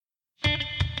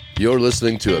You're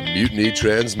listening to a Mutiny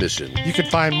Transmission. You can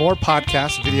find more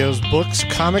podcasts, videos, books,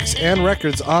 comics, and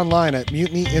records online at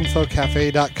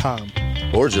mutinyinfocafe.com.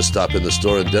 Or just stop in the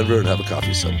store in Denver and have a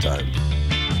coffee sometime.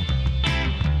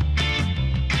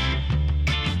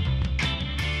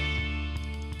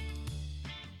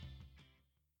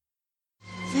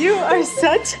 You are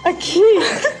such a geek.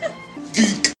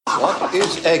 Geek. What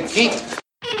is a geek?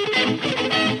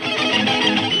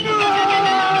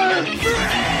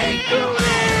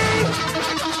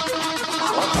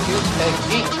 What is a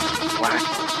geek? What?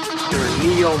 You're a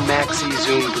neo-maxi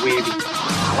zoom dweeby.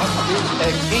 What is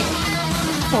a geek?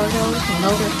 Portals,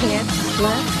 motorhead,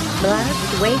 blood,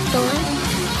 waste story,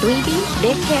 dweeby,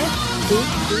 dickhead, geek.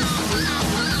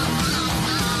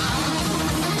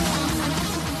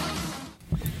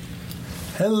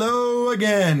 Hello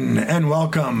again, and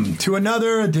welcome to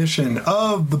another edition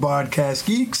of the Podcast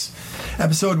Geeks,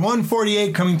 episode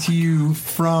 148, coming to you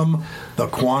from the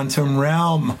Quantum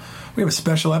Realm. We have a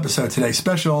special episode today,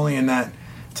 special only in that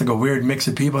it's like a weird mix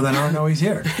of people that aren't always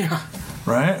here. Yeah.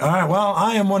 Right? All right, well,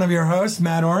 I am one of your hosts,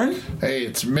 Matt Oren. Hey,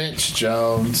 it's Mitch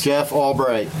Jones. Jeff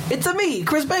Albright. It's me,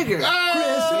 Chris Baker.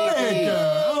 Chris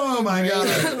Baker! Oh my God.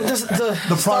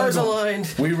 the stars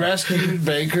aligned. We rescued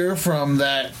Baker from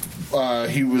that.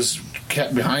 He was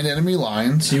kept behind enemy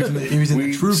lines. He was in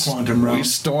the true quantum realm. We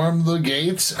stormed the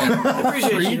gates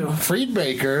and freed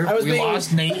Baker. We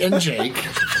lost Nate and Jake.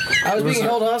 I was being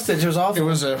held hostage. It was awful. It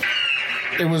was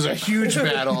a huge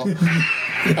battle. You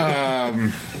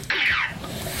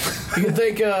can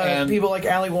thank people like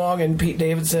Ali Wong and Pete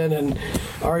Davidson and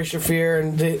Ari Shafir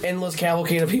and the endless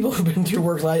cavalcade of people who've been through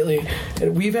work lately.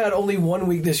 And we've had only 1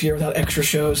 week this year without extra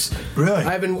shows. Really?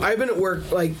 I've been at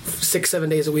work like 6-7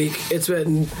 days a week. It's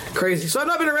been crazy. So I've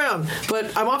not been around,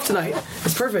 but I'm off tonight.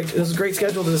 It's perfect. It was a great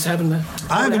schedule to just happen to.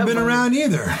 I haven't been around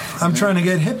either. I'm trying to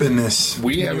get hip in this.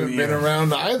 We haven't been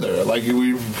around either. Like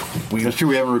That's true.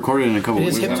 We haven't recorded in a couple It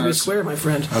weeks. is hip to be square, my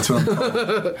friend. That's what I'm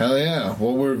calling. Hell yeah.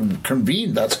 Well, we're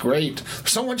convened. That's great.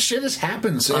 So much shit has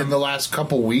happened in the last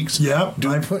couple weeks. Yep.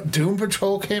 Doom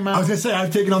Patrol came out. I was going to say,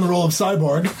 I've taken on the role of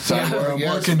Cyborg. Cyborg, I'm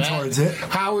yes, working Matt. towards it.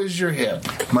 How is your hip?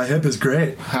 My hip is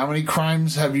great. How many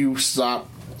crimes have you stopped?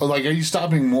 Like, are you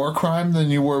stopping more crime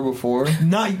than you were before?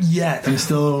 Not yet. I'm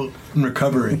still in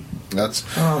recovery. That's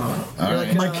all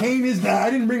right. My cane is. I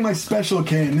didn't bring my special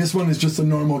cane. This one is just a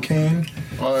normal cane.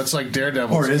 Well, it's like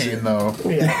Daredevil's Or is cane, it? though.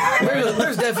 Yeah.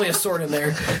 There's definitely a sword in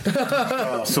there.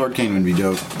 Sword cane would be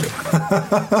dope.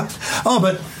 Oh,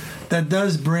 but that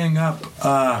does bring up.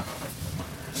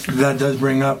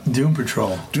 Doom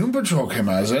Patrol. Doom Patrol came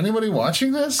out. Is anybody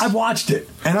watching this? I've watched it,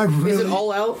 and I really. Is it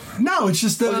all out? No, it's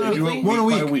just one a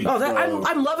week. Oh,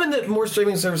 I'm loving that more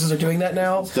streaming services are doing that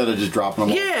now. Instead of just dropping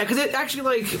them. Yeah, because it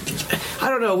actually, I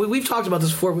don't know. We've talked about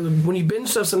this before. When you binge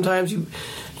stuff, sometimes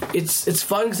it's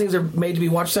fun because things are made to be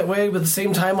watched that way. But at the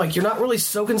same time, you're not really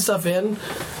soaking stuff in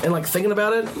and thinking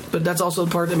about it. But that's also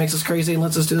the part that makes us crazy and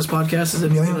lets us do this podcast is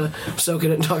that we're going to soak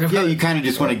in it and talk about it. Yeah, you kind of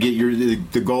just want to get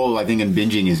the goal. I think in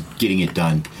binging is getting it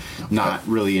done, not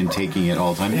really in taking it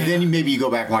all the time. And then maybe you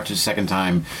go back and watch it a second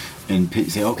time and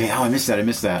say, okay, I missed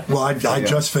that. Well, I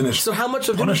just finished. So how much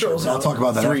of Punisher? Doom Patrol? I'll talk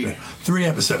about that. 3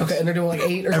 episodes. Okay, and they're doing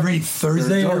 8 or every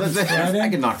Thursday or Friday. I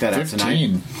can knock that out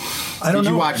tonight. I don't know.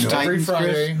 Did you watch Titans, every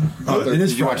Friday? Oh, it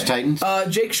is Did you watch Titans?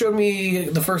 Jake showed me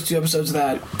the first 2 episodes of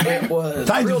that. It was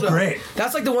Titans is great.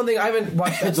 That's the one thing I haven't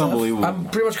watched. It's unbelievable. I'm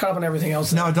pretty much caught up on everything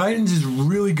else. No, Titans is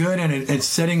really good, and it's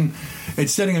setting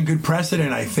a good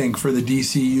precedent, I think, for the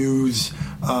DCU's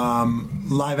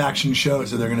live action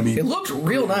shows that they're going to be. It looked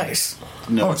real nice.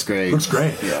 No, it's great. Looks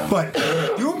great. Yeah. But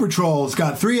Doom Patrol's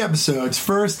got 3 episodes.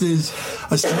 First is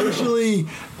essentially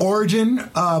origin,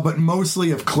 but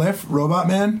mostly of Cliff, Robot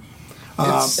Man.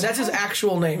 That's his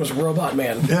actual name, is Robot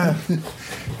Man. Yeah.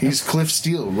 He's Cliff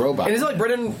Steele, Robot. And is it like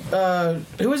Brendan,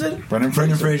 who is it? Brendan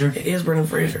Fraser. It is Brendan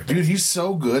Fraser. Dude, he's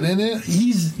so good in it.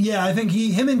 I think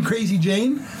him and Crazy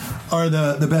Jane are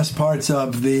the best parts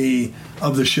of the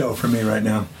show for me right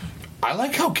now. I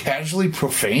like how casually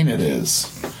profane it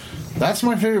is. That's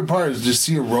my favorite part, is just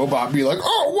see a robot be like,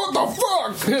 oh, what the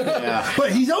fuck? Yeah.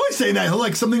 But he's always saying that.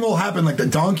 Something will happen, like the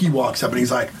donkey walks up and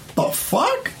he's like, the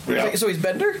fuck? Yeah. So he's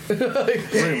Bender?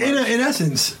 in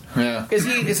essence. Yeah.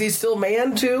 Is he still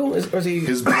man too? Or is he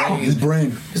His brain. His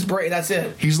brain. His brain, that's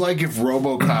it. He's like if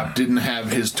RoboCop didn't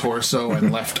have his torso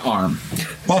and left arm.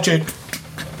 Watch it.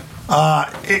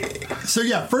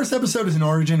 First episode is an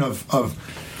origin of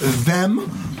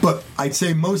them, but I'd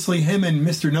say mostly him and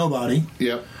Mr. Nobody.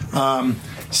 Yep.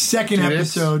 Second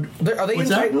episode. Are they in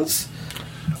Titans?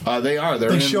 They are.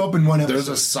 They show up in one episode. There's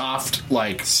a soft,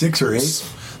 6 or 8.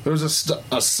 there was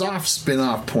a soft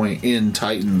spin-off point in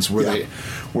Titans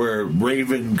where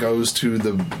Raven goes to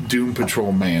the Doom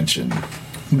Patrol mansion.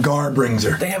 Gar brings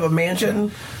her. They have a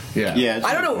mansion. Yeah.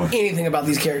 I don't know anything about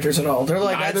these characters at all. They're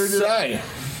like, Neither did I.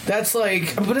 That's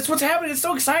like, but it's what's happening. It's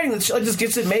so exciting that she like just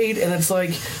gets it made, and it's like,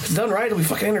 if it's done right, it'll be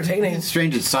fucking entertaining. It's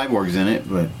strange that Cyborg's in it,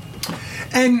 but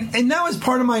And that was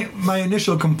part of my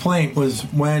initial complaint was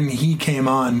when he came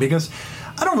on, because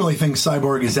I don't really think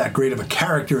Cyborg is that great of a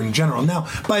character in general. Now,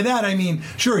 by that I mean,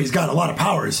 sure, he's got a lot of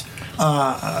powers,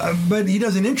 but he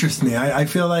doesn't interest me. I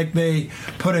feel like they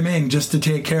put him in just to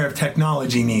take care of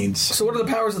technology needs. So what are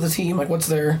the powers of the team? Like, what's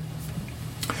their...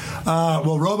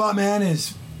 Well, Robot Man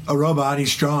is a robot.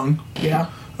 He's strong. Yeah.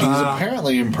 He's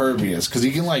apparently impervious because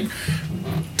he can like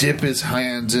dip his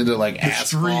hands into like The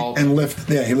asphalt street and lift.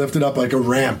 Yeah, he lifted up like a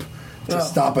ramp to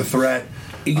stop a threat.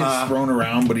 He gets thrown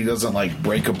around, but he doesn't like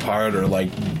break apart or like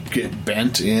get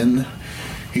bent in.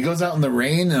 He goes out in the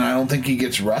rain, and I don't think he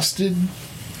gets rusted.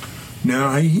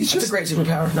 No, he's That's just a great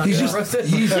superpower. Not he's getting just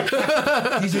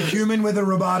arrested. he's a human with a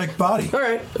robotic body. All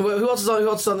right. Who else is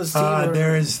on this team?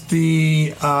 There's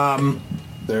the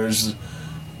There's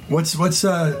what's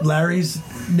Larry's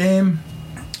name?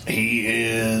 he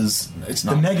is. It's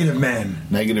not The Negative Man.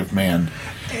 Negative Man.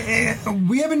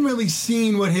 We haven't really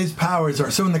seen what his powers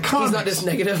are. So in the comics, He's not just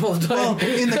negative all the time. well,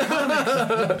 in the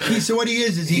comics, so what he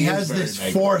is he has very this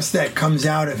negative. force that comes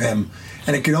out of him,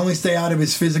 and it can only stay out of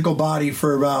his physical body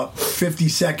for about 50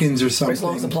 seconds or something. As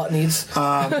long as the plot needs.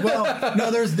 Well,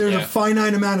 no, there's a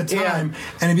finite amount of time,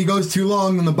 and if he goes too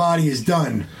long, then the body is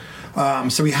done.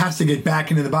 So he has to get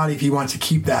back into the body if he wants to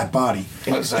keep that body.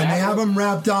 Exactly. And they have him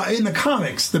wrapped up in the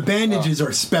comics. The bandages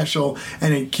are special,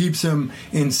 and it keeps him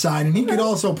inside. And he could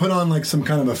also put on like some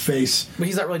kind of a face. But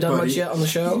he's not really done But much yet on the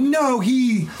show. No,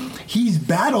 he's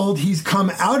battled. He's come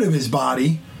out of his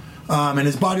body. And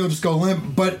his body will just go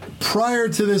limp. But prior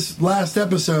to this last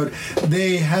episode,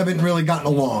 they haven't really gotten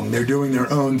along. They're doing their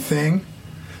own thing.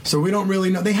 So we don't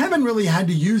really know. They haven't really had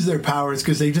to use their powers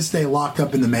because they just stay locked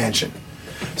up in the mansion.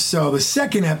 So the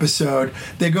second episode,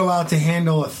 they go out to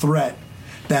handle a threat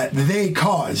that they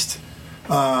caused.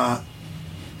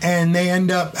 And they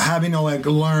end up having to like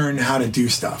learn how to do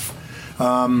stuff.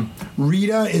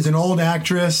 Rita is an old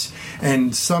actress,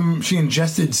 and she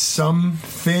ingested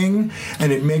something,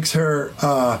 and it makes her.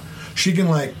 She can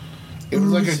like. It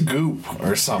was like a goop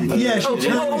or something. Yeah,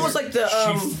 almost like the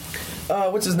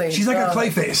what's his name? She's like a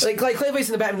Clayface. Like Clayface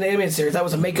in the Batman animated series. That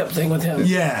was a makeup thing with him.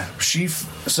 Yeah,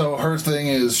 So her thing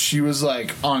is, she was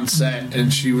like on set,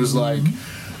 and she was like,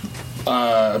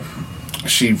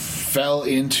 she fell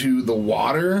into the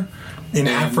water. In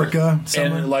Africa,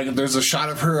 somewhere. And like, there's a shot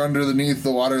of her underneath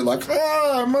the water, like,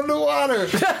 I'm underwater.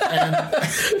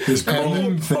 This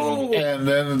green thing. And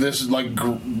then this like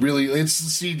really, it's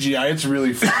CGI, it's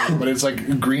really funny, but it's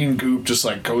like green goop just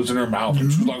like goes in her mouth. And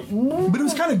she's like, But it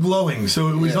was kind of glowing, so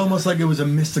it was almost like it was a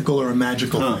mystical or a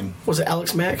magical thing. Was it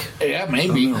Alex Mack? yeah,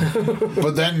 maybe.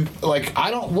 But then, like,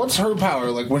 what's her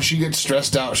power? Like, when she gets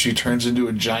stressed out, she turns into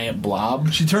a giant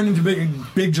blob. She turned into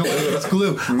big gelatinous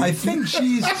glue. I think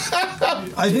she's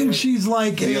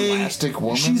like The Elastic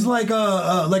Woman? She's like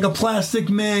a plastic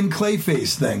man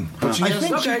Clayface thing. she I has-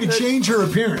 think Okay, she could good. change her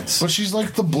appearance. But she's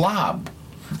like the blob.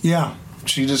 Yeah.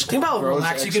 She just Think about how grows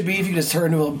relaxed you could be if you could just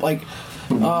turn into a like.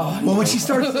 Well, when she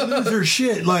starts to lose her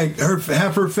shit, like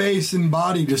half her face and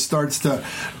body just starts to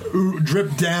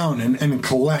drip down and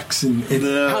collects, and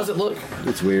How's it look?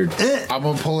 it's weird. I'm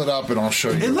gonna pull it up and I'll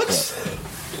show you. It a looks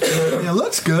clip. it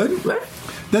looks good.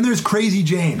 Then there's Crazy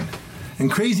Jane,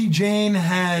 and Crazy Jane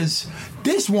has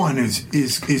this one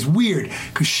is weird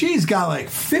because she's got like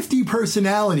 50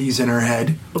 personalities in her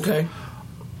head, Okay.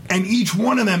 and each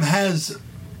one of them has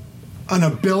an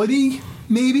ability,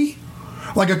 maybe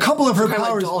like a couple of her Kinda like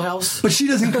powers, Dollhouse. but she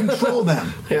doesn't control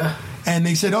them. Yeah. And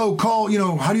they said, how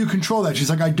do you control that? She's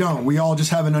like, I don't. We all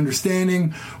just have an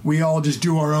understanding. We all just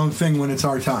do our own thing when it's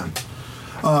our time.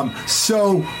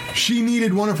 So she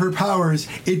needed one of her powers.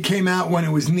 It came out when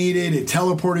it was needed. It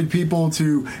teleported people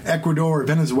to Ecuador or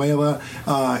Venezuela.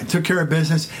 It took care of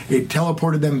business. It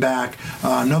teleported them back.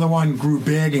 Another one grew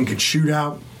big and could shoot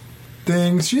out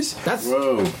things.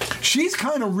 Whoa. She's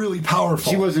kind of really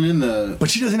powerful. She wasn't in the. But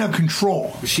she doesn't have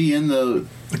control. Was she in the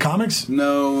comics?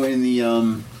 No, in the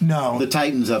No. the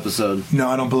Titans episode. No,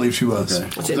 I don't believe she was. Okay.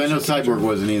 'Cause I know Cyborg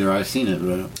wasn't either. I've seen it,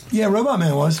 but Yeah, Robot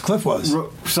Man was. Cliff was.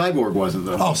 Cyborg wasn't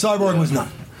though. Oh, Cyborg was not.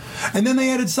 And then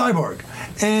they added Cyborg.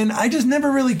 And I just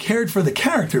never really cared for the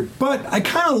character, but I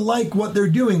kind of like what they're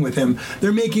doing with him.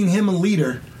 They're making him a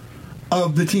leader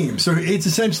of the team. So it's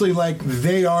essentially like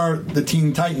they are the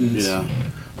Teen Titans, Yeah.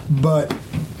 but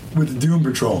with Doom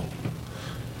Patrol.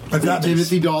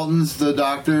 Timothy Dalton's the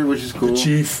doctor, which is cool. The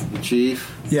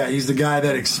chief. Yeah, he's the guy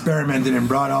that experimented and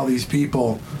brought all these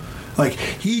people. Like,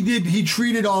 he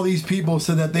treated all these people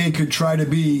so that they could try to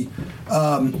be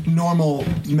normal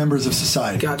members of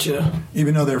society. Gotcha.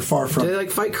 Even though they're far from... Do they,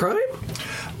 like, fight crime?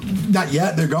 Not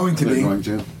yet. They're going to be. Going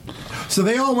to. So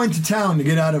they all went to town to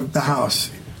get out of the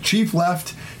house. Chief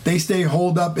left. They stay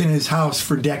holed up in his house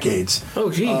for decades. Oh,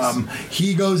 jeez.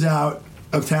 He goes out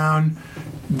of town.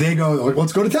 They go,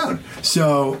 let's go to town.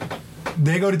 So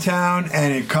they go to town,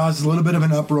 and it causes a little bit of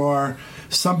an uproar.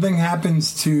 Something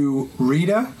happens to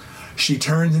Rita. She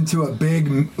turns into a big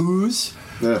ooze.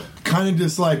 Yeah. Kind of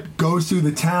just like goes through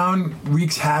the town,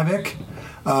 wreaks havoc.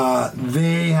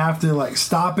 They have to like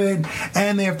stop it,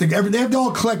 and they have to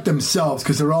all collect themselves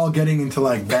because they're all getting into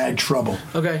like bad trouble.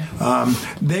 Okay.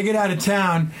 They get out of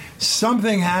town.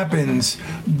 Something happens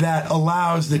that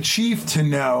allows the chief to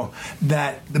know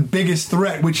that the biggest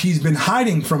threat, which he's been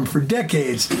hiding from for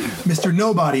decades, Mr.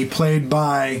 Nobody, played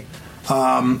by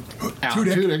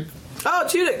Tudyk. Oh,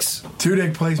 Tudyk's.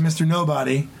 Tudyk plays Mr.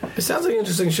 Nobody. It sounds like an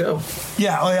interesting show.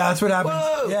 Yeah, that's what happens.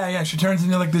 Whoa. Yeah, she turns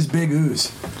into like this big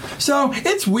ooze. So,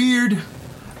 it's weird.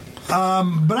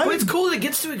 But it's cool that it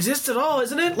gets to exist at all,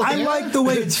 isn't it? I like the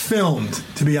way it's filmed,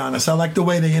 to be honest. I like the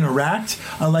way they interact.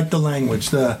 I like the language,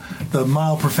 the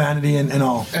mild profanity and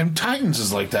all. And Titans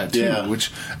is like that, too,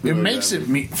 which it makes it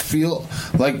feel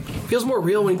like... Feels more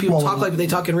real when people talk like they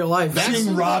talk in real life.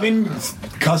 Seeing Robin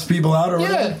cuss people out or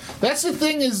whatever. That's the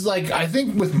thing is, like, I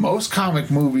think with most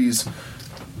comic movies...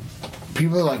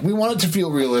 People are like, we want it to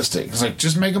feel realistic. It's like,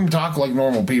 just make them talk like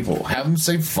normal people. Have them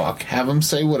say fuck. Have them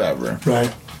say whatever.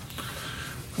 Right.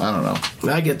 I don't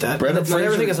know. I get that. Not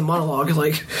everything is a monologue.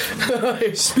 Like,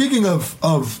 speaking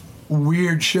of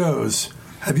weird shows,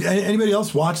 have you anybody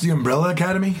else watched The Umbrella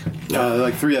Academy?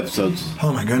 Like 3 episodes.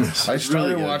 Oh my goodness! I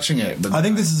started watching it, but I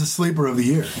think this is a sleeper of the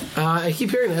year. I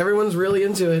keep hearing everyone's really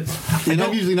into it. And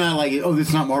I'm usually not like, oh, this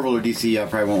is not Marvel or DC. I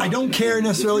probably won't. I don't care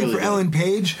necessarily really for Ellen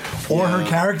Page or her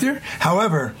character.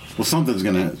 However, well, something's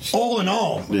gonna. All in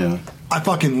all, yeah. I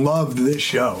fucking loved this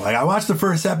show. Like, I watched the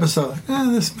first episode,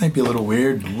 this might be a little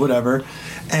weird, whatever.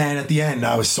 And at the end,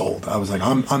 I was sold. I was like,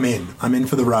 I'm in. I'm in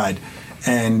for the ride.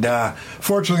 And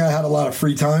fortunately, I had a lot of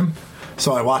free time,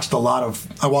 so I watched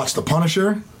The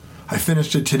Punisher. I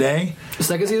finished it today. The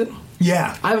second season?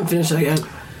 Yeah. I haven't finished that yet.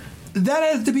 That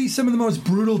has to be some of the most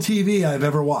brutal TV I've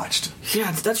ever watched. Yeah,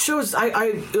 that show is...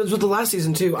 it was with the last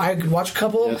season, too. I could watch a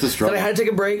couple, then I had to take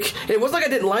a break. And it wasn't like I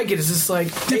didn't like it. It's just like...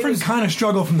 Different kind of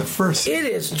struggle from the first. It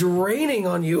is draining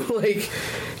on you, like,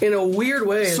 in a weird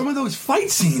way. Some of those fight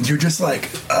scenes, you're just like,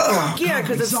 ugh. Yeah,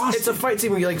 because it's a fight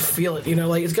scene where you, like, feel it, you know?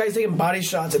 Like, it's guys taking body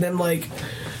shots, and then, like,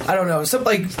 I don't know,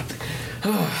 something like...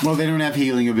 Well, they don't have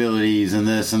healing abilities and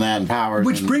this and that and powers.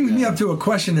 Which brings me up to a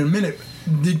question in a minute.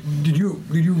 Did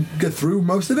you get through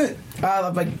most of it?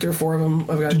 Like 3 or 4 of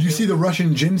them. Did you see the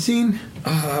Russian gym scene?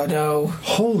 No.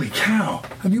 Holy cow!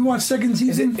 Have you watched second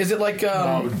season? Is it like?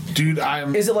 Dude,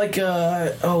 Is it like?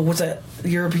 What's that?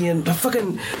 European?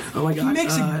 Fucking. Oh my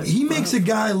god. He makes a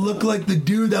guy look like the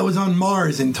dude that was on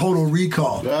Mars in Total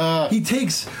Recall. He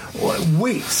takes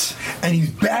weights and he's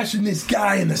bashing this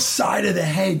guy in the side of the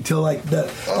head till like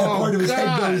that part of his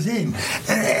head goes in.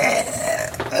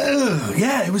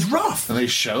 Yeah, it was rough. And they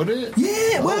showed it?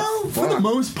 Yeah, well, for the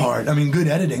most part. I mean, good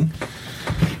editing.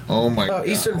 Oh my god.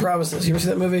 Eastern Promises. You ever see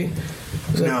that movie?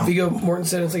 It's like Viggo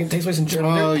Mortensen. It's like it takes place in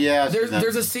Germany. Oh yeah.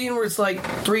 There's a scene where it's like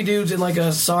 3 dudes in like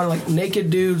a sauna, like naked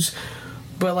dudes,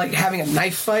 but like having a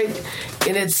knife fight,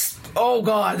 and it's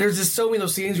there's just so many of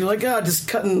those scenes. You're like, just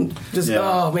cutting,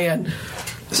 oh man.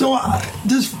 So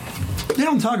they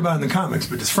don't talk about it in the comics,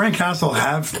 but does Frank Castle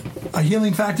have a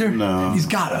healing factor? No. He's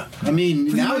gotta. I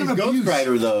mean, now he's Ghost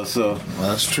Rider, though, so... Well,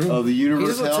 that's true. Oh, the universe.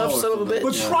 He's just a tough son of a bitch.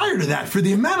 But prior to that, for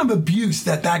the amount of abuse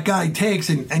that guy takes,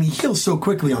 and he heals so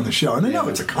quickly on the show, and I know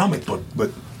it's a comic book,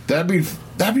 but... That'd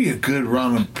be a good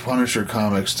run of Punisher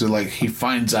comics to, like, he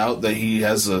finds out that he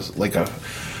has a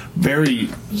very...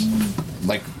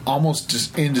 like almost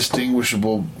just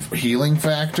indistinguishable healing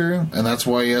factor, and that's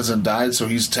why he hasn't died, so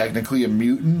he's technically a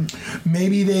mutant.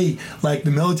 Maybe the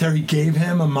military gave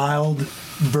him a mild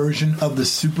version of the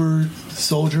super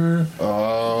soldier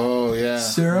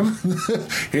serum.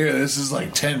 Here, this is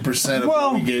like 10% of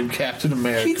what we gave Captain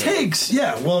America. He takes,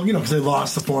 because they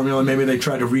lost the formula, and maybe they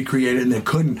tried to recreate it and they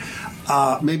couldn't.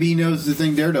 Maybe he knows the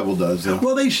thing Daredevil does, though.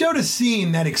 Well, they showed a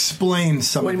scene that explains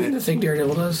some What do you mean the thing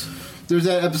Daredevil does? There's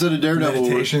that episode of Daredevil.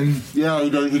 Meditation. Where,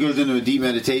 he goes into a deep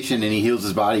meditation and he heals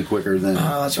his body quicker than.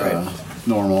 Oh, that's right.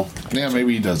 normal. Yeah,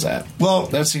 maybe he does that. Well,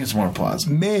 that seems more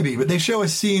plausible. Maybe, but they show a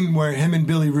scene where him and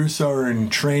Billy Russo are in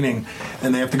training,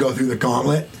 and they have to go through the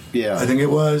gauntlet. Yeah. I think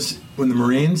it was when the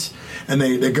Marines, and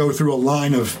they go through a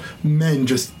line of men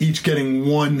just each getting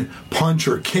one punch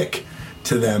or kick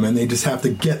to them, and they just have to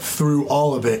get through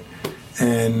all of it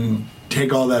and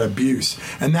take all that abuse.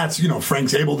 And that's,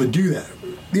 Frank's able to do that.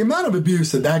 The amount of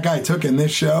abuse that guy took in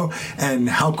this show and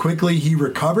how quickly he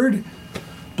recovered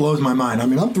blows my mind. I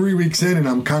mean, I'm 3 weeks in and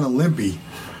I'm kind of limpy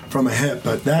from a hip,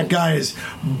 but that guy is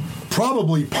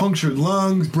probably punctured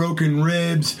lungs, broken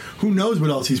ribs. Who knows what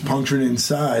else he's punctured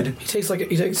inside?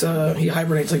 He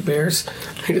hibernates like bears.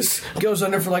 He just goes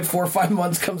under for like 4 or 5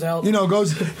 months, comes out.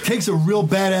 Takes a real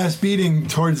badass beating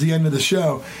towards the end of the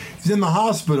show. He's in the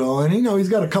hospital, and he's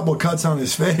got a couple of cuts on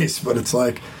his face, but it's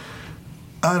like,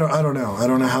 I don't know. I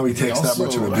don't know how he takes that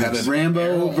much of abuse.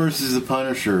 Rambo versus the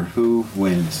Punisher. Who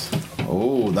wins?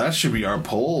 Oh, that should be our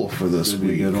poll for this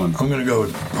week. Good one. I'm going to go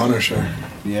with Punisher.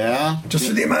 Yeah? Just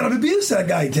for the amount of abuse that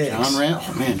guy takes.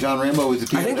 John Rambo was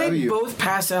the POW. I think they both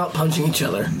pass out punching each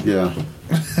other. Yeah.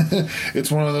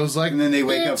 It's one of those and then they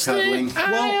wake up cuddling.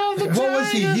 Well, what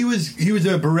was he? He was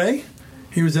a beret?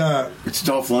 He was a... It's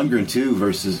Dolph Lundgren, too,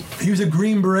 versus... He was a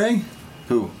Green Beret?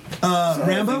 Who? Rambo?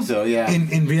 I think so, yeah.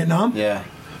 In Vietnam? Yeah.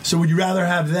 So would you rather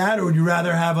have that, or would you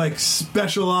rather have, like,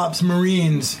 Special Ops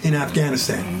Marines in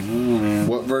Afghanistan?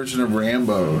 What version of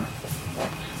Rambo?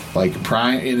 Like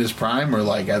in his prime, or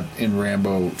like in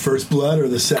Rambo First Blood, or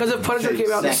the second? Because if Punisher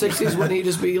came out in the 60s, wouldn't he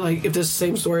just be like, if this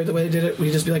same story, the way they did it, would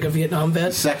he just be like a Vietnam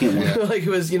vet? Second one. Like it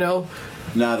was, No,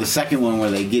 the second one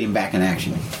where they get him back in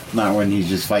action. Not when he's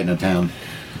just fighting a town.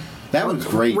 That one's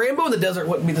great. Rambo in the desert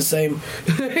wouldn't be the same.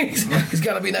 he's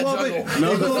got to be in that jungle.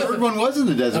 No, the third one was in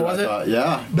the desert. Was I it? thought.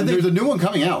 Yeah, but there's a new one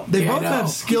coming out. They both have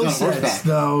skill He's on sets, horseback.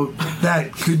 though,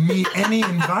 that could meet any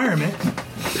environment.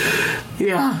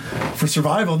 Yeah. For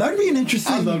survival. That would be an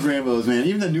interesting... I love Rambo's, man.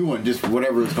 Even the new one, just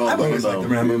whatever it's called. I've always liked the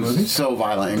Rambo movies. So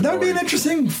violent. But that would be an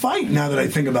interesting fight, now that I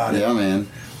think about it. Yeah, man.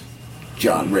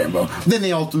 John Rambo. Then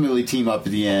they ultimately team up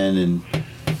at the end and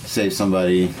save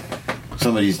somebody's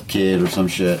kid or some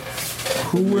shit.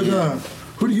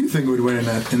 Who do you think would win in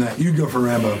that? You'd go for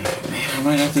Rambo. Man, I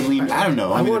might have to lean. I don't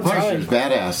know. I mean, the Punisher's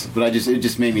badass, but it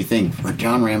just made me think, like,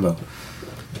 John Rambo.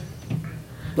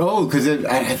 Oh, because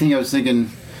I think I was thinking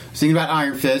about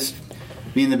Iron Fist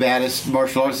being the baddest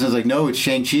martial artist. And I was like, no, it's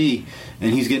Shang-Chi,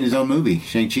 and he's getting his own movie.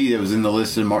 Shang-Chi, that was in the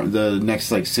list of the next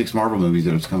 6 Marvel movies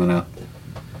that was coming out.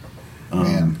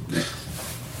 Man.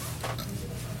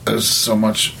 There's so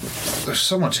much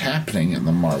happening in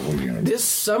the Marvel universe. This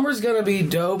summer's gonna be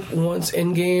dope once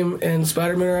Endgame and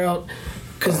Spider-Man are out,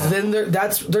 because then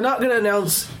they're not gonna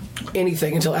announce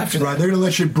anything until after that. Right, they're gonna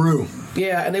let shit brew.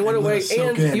 Yeah, and they want to wait.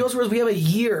 And you also realize we have a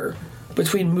year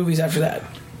between movies after that.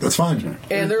 That's fine.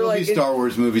 And they're like Star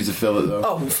Wars movies to fill it though.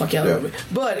 Oh fuck yeah!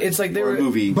 But it's like they were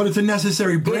movie. But it's a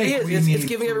necessary break. It is. It's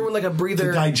giving everyone like a breather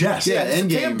to digest. Yeah, take a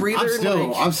Endgame. breather.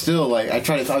 I'm still like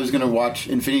I was gonna watch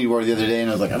Infinity War the other day,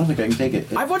 and I was like, I don't think I can take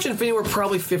it. I've watched Infinity War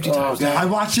probably 50 times. God. I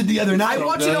watched it the other night.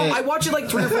 I watch it like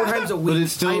 3 or 4 times a week. But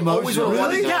it's still emotional.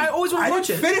 Really? Yeah, I always want to watch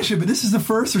didn't it. finish it, but this is the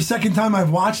first or second time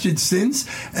I've watched it since,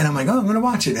 and I'm like, oh, I'm gonna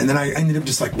watch it, and then I ended up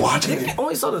just like watching I it.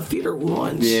 only saw the theater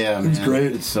once. Yeah, man. It's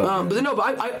great. It's so But then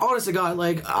I honest to God,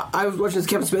 like I was watching this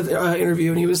Kevin Smith interview,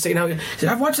 and he was saying how he said,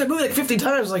 I've watched that movie like 50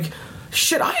 times. Like,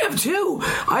 shit, I have too.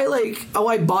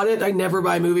 I bought it. I never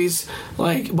buy movies.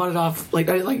 Like, bought it off.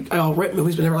 I'll rent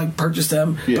movies, but never like purchase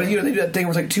them. Yeah. But they do that thing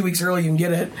where it's like 2 weeks early you can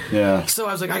get it. Yeah. So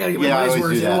I was like, I gotta get my Yeah, I money's always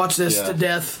worth do and that. watch this Yeah. to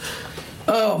death.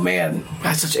 Oh man,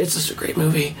 it's such a great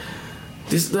movie.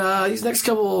 These next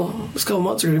couple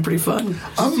months are gonna be pretty fun.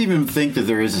 I don't even think that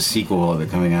there is a sequel of it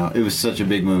coming out. It was such a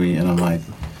big movie, and I'm like,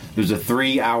 there's a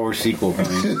 3-hour sequel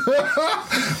coming.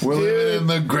 We're living in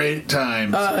the great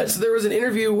times. So there was an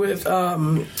interview with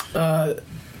Samuel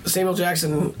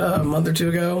Jackson a month or 2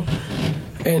 ago,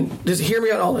 and just hear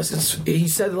me on all this. He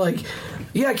said like,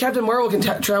 yeah, Captain Marvel can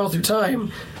travel through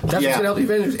time. That's what's gonna help the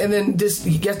Avengers. And then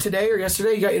today or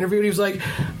yesterday, he got interviewed. He was like,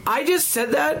 I just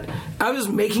said that. I was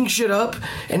making shit up,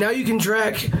 and now you can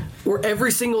track where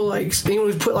every single anyone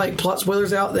who's put like plot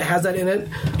spoilers out that has that in it,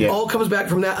 all comes back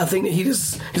from that. A thing that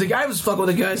he's like, I was fucking with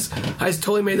it, guys. I just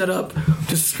totally made that up just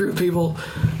to screw with people.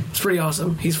 It's pretty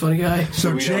awesome. He's a funny guy.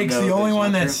 So Jake's the only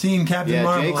one that's seen Captain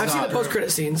Marvel. I've seen the post-credit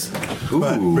scenes.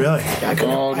 Ooh, really? Yeah,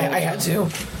 I had to.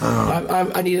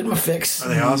 I needed my fix. Are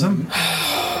they awesome?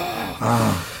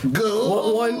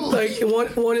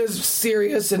 One is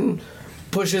serious and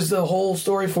pushes the whole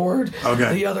story forward.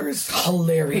 Okay. The other is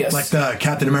hilarious. Like the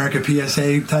Captain America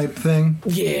PSA type thing?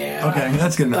 Yeah. Okay,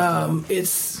 that's good enough.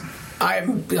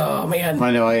 Oh man.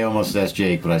 I know I almost asked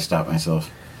Jake, but I stopped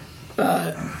myself.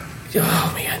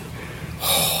 Oh man.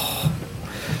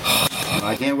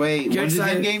 I can't wait. When does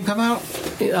Endgame come out?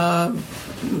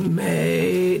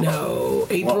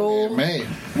 April. May.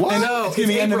 What? No, It's gonna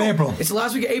be end of April. It's the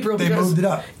last week of April. They because moved it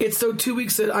up. It's so 2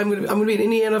 weeks that I'm gonna be in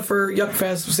Indiana for Yuck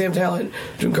Fest with Sam Talent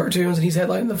doing cartoons, and he's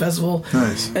headlining the festival.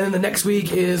 Nice. And then the next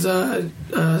week is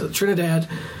Trinidad.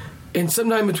 And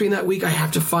sometime between that week, I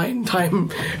have to find time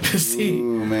to see.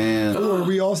 Ooh, man. Are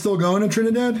we all still going to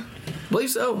Trinidad? Believe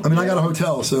so. I mean, I got a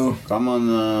hotel, so I'm on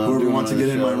whoever wants to get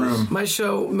in my room. My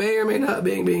show may or may not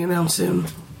being announced soon.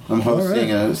 I'm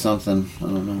hosting something. I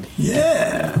don't know.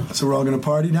 Yeah. So we're all going to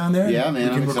party down there? Yeah, man. We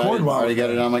can I'm record excited. while Already got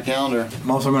it on my calendar.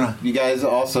 I'm also going to... You guys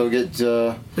also get...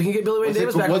 We can get Billy Wayne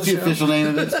Davis back on What's the the show. official name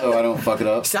of it so I don't fuck it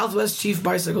up? Southwest Chief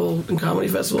Bicycle and Comedy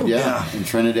Festival. Yeah, in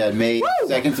Trinidad, May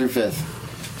 2nd through 5th.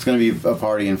 It's going to be a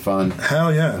party and fun.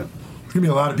 Hell yeah. There's going to be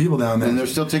a lot of people down there. And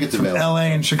there's still tickets From available. LA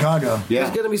and Chicago. Yeah.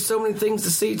 There's going to be so many things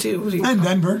to see, too. And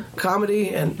Denver. Comedy,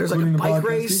 and there's like a Including the bike podcast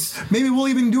race. geeks. Maybe we'll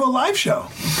even do a live show.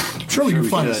 Sure, we can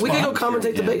find a We can go spot.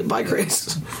 commentate the bike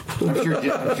race. I'm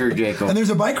sure Jake will. And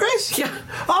there's a bike race? Yeah.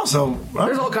 Also,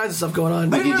 There's all kinds of stuff going on.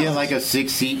 We could get like a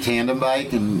 6-seat tandem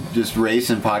bike and just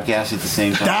race and podcast at the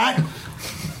same time. that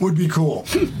would be cool.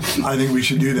 I think we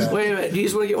should do that. Wait a minute. Do you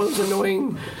just want to get one of those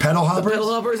annoying Pedal hoppers?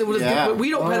 pedal hoppers? And we'll just Yeah. but we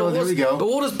don't Oh, pedal. there we go. But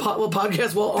we'll just we'll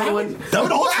podcast while on one. That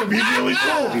would also be really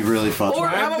cool. That'd be really fun. Or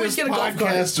how about we This just get a golf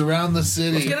cart? podcast around the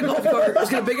city. Let's get a golf cart. Let's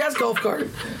get a big ass golf cart.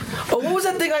 Oh, what was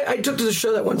that thing I took to the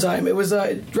show that one time? It was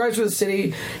it drives through the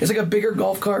city. It's like a bigger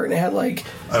golf cart, and it had like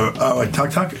Like Tuk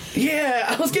Tuk?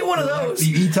 yeah. Let's get one of those. The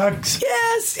E-Tucks?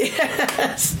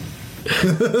 Yes.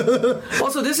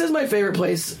 Also, this is my favorite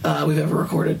place we've ever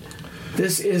recorded.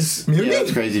 This is Yeah,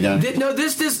 that's crazy, Don.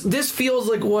 This feels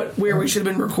like where we should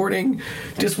have been recording,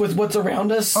 just with what's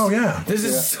around us. Oh, yeah. This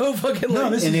is so fucking. No,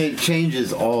 like, this And is, it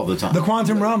changes all the time. the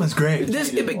Quantum Realm is great.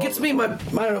 it gets me I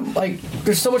don't know, like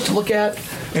there's so much to look at.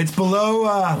 It's below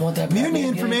want that Mutiny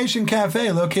Batman Information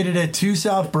Cafe, located at 2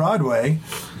 South Broadway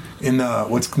in the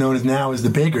what's known as now as the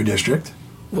Baker District.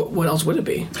 What else would it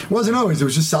be? Wasn't always. It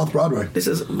was just South Broadway. This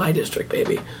is my district,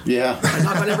 baby. Yeah. I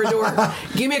knock on every door.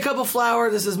 Give me a cup of flour.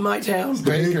 This is my town.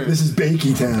 Baker. This is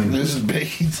Bakey Town. This is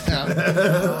Bakertown.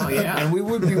 Oh yeah. And we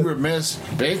would be remiss.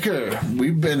 Baker,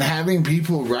 we've been having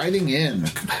people writing in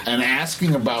and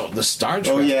asking about the Star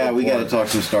Trek. Oh, yeah, we got to report. talk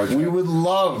some Star Trek. We would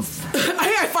love.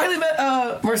 I finally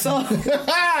met Marcel.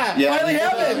 Yeah, finally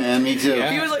happened. Man, me too.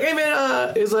 He was like, "Hey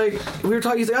man," it was like we were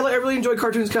talking. He's like, "I really enjoy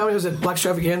cartoons comedy." I was at Black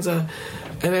Extravaganza,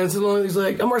 and then suddenly he's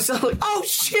like, "I'm Marcel." I'm like, "Oh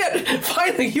shit!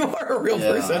 Finally, you are a real Yeah,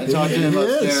 I person." talked to him He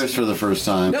is. upstairs for the first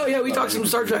time. No, yeah, we talked some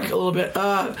Star Trek a little bit. But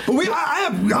I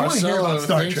want to hear Marcelo, about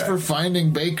Star thanks Trek. for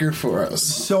finding Baker for us.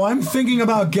 So I'm thinking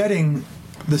about getting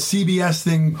the CBS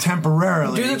thing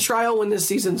temporarily. Do the trial when this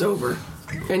season's over,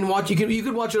 and watch. You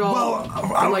could watch it all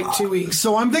in like 2 weeks.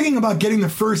 So I'm thinking about getting the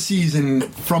first season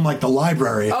from like the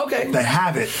library. Okay. They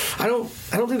have it. I don't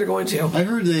think they're going to. I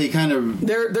heard they kind of...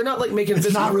 They're not like making.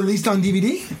 It's not released on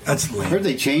DVD? That's I lame. heard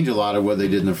they change a lot of what they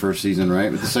did in the first season,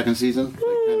 right? With the second season?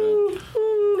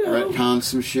 Retcon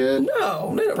some shit?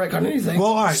 No, they don't retcon anything. Well,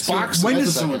 all right. Spock's So when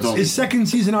episode. is second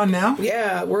season on now?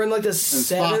 Yeah, we're in like the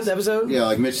 7th episode. Yeah,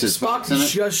 like Mitch said, Spock Spock's in it.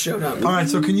 just showed up. All right.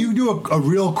 So can you do a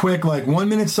real quick, like 1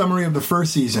 minute summary of the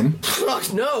first season?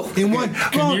 Fuck, no. In one.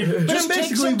 Can you but just take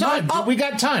basically some time? what- We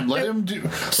got time. Let him do.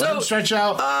 So, let him stretch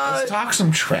out. Let's talk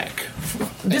some Trek.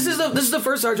 This is the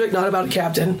first Star Trek not about a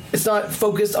captain. It's not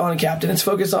focused on a captain. It's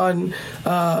focused on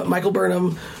Michael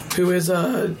Burnham, who is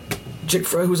chick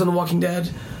who's on The Walking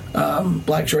Dead.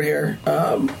 Black short hair.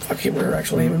 I can't remember her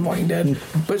actual name in Walking Dead,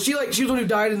 but she was the one who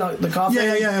died in the coffin.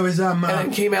 Yeah. It was and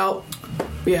then came out.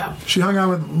 Yeah, she hung out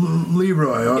with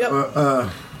Leroy. Yep. You know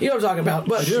what I'm talking about.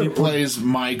 But She plays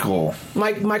Michael.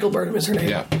 Michael Burnham is her name.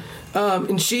 Yeah.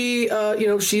 And she,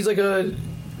 she's like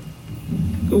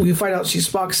we find out she's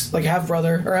Spock's like half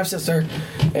brother or half sister,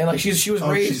 and like she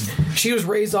was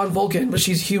raised on Vulcan, but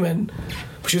she's human.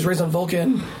 She was raised on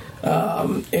Vulcan,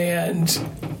 and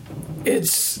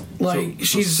it's like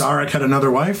she's. Sarek had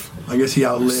another wife. I guess he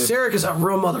outlived. Sarek is a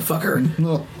real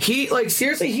motherfucker. He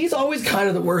seriously, he's always kind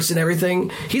of the worst in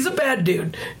everything. He's a bad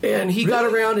dude, and he got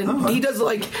around and he does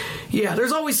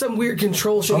there's always some weird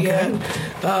control shit he had,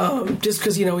 just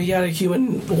because he had a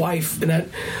human wife and that.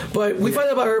 But we find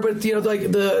out about her. But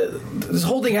this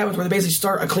whole thing happens where they basically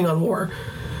start a Klingon war,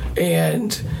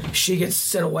 and she gets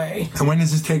sent away. And when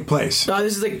does this take place?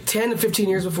 This is like 10 to 15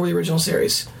 years before the original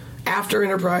series. after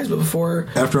Enterprise, but before.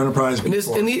 After Enterprise. And this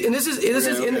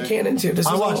is in the canon too. This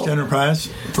I is watched Enterprise.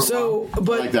 So,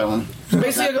 but I like that one.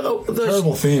 basically,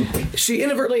 Terrible theme. She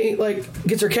inadvertently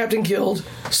gets her captain killed,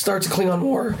 starts a Klingon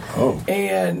war,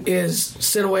 and is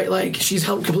sent away. Like she's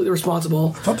held completely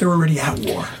responsible. I thought they were already at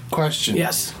war. Question.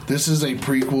 Yes. This is a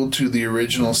prequel to the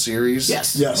original series?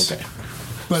 Yes. Yes. Okay.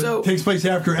 But it takes place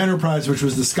after Enterprise, which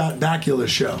was the Scott Bakula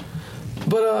show.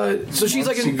 But so she's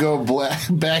You go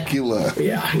Bakula.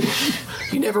 Yeah.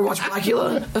 You never watch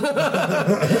Blackula?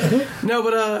 No,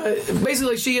 but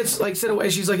basically she gets sent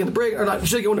away. She's in the brig, or not.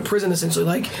 She's going to prison essentially,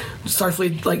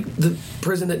 Starfleet, the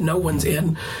prison that no one's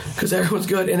in because everyone's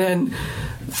good. And then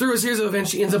through a series of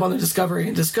events, she ends up on the Discovery.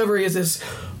 And Discovery is this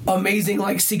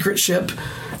amazing secret ship,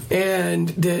 and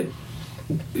that,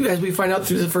 as we find out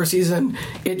through the first season,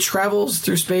 it travels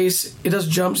through space. It does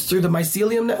jumps through the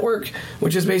mycelium network,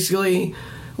 which is basically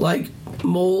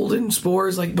mold and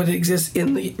spores, but it exists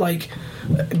in the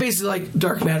basically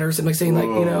dark matter. So I'm saying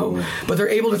but they're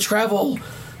able to travel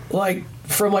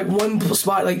from one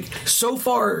spot so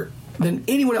far than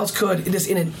anyone else could just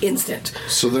in an instant.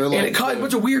 So they're and a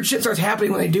bunch of weird shit starts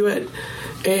happening when they do it.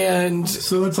 And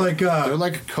so it's they're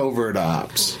like covert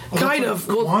ops, kind of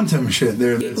quantum shit.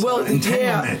 There,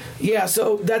 yeah.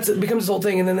 So it becomes this whole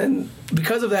thing, and then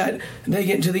because of that, they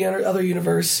get into the other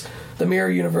universe, the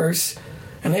mirror universe,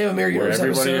 and they have a mirror universe.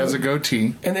 Everybody has a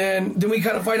goatee, and then we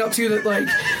kind of find out too that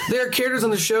there are characters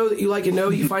on the show that you like and know.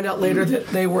 You find out later that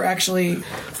they were actually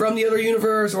from the other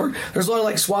universe, or there's a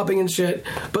lot of swapping and shit.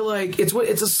 But it's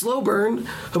a slow burn.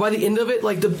 But by the end of it,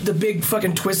 the big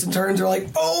fucking twists and turns are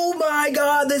oh my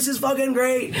god, this is fucking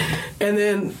great. And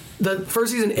then the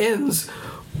first season ends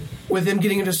with them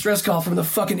getting a distress call from the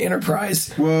fucking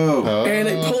Enterprise. Whoa. And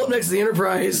they pull up next to the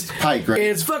Enterprise. It's Pike, right? And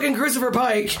it's fucking Christopher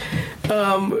Pike,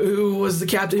 who was the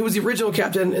captain. He was the original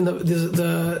captain in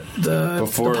the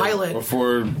pilot.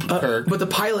 Before Kirk. But the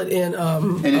pilot in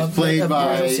and it's played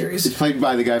by series. It's played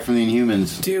by the guy from the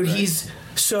Inhumans. Dude, he's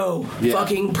so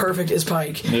fucking perfect as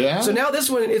Pike. Yeah. So now this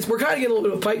one, we're kind of getting a little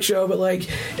bit of a Pike show, but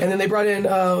and then they brought in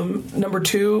number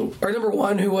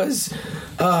 1, who was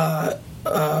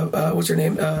what's her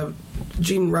name?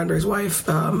 Gene Roddenberry's wife,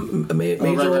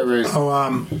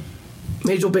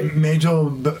 Majel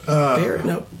Barrett.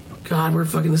 No, God, we're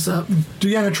fucking this up.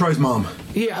 Deanna Troy's mom.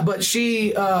 Yeah, but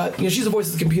she, she's the voice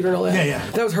of the computer and all that. Yeah.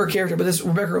 That was her character, but this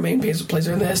Rebecca Romaine plays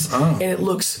her in this, and it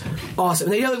looks awesome.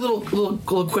 And they have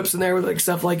little quips in there with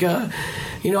stuff I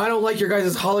don't like your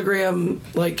guys' hologram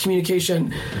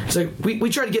communication. It's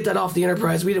we tried to get that off the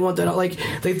Enterprise. We didn't want that.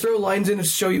 They throw lines in to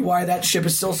show you why that ship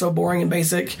is still so boring and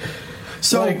basic.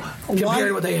 So compared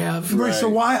to what they have, right?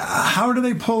 So how do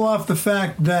they pull off the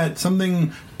fact that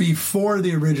something before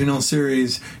the original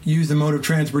series used a mode of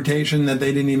transportation that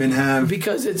they didn't even have?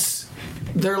 Because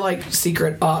they're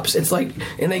secret ops. It's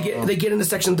and they get into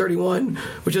Section 31,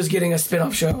 which is getting a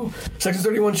spin-off show. Section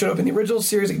 31 showed up in the original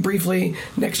series briefly,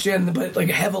 Next Gen, but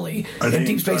heavily in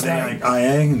Deep Space Nine.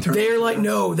 IA? They're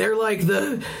they're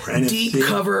the deep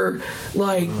cover,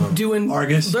 doing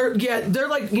Argus. They're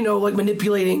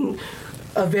manipulating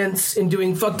events and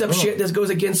doing fucked up shit that goes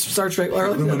against Star Trek or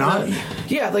Illuminati.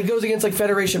 Goes against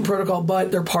Federation protocol,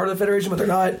 but they're part of the Federation, but they're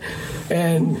not.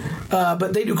 And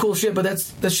but they do cool shit, but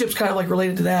the ship's kind of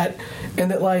related to that,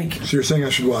 and that So you're saying I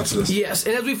should watch this? Yes,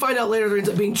 and as we find out later, there ends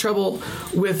up being trouble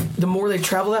with the more they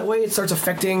travel that way, it starts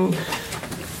affecting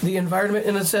the environment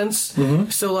in a sense. Mm-hmm.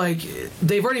 So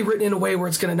they've already written in a way where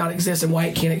it's going to not exist and why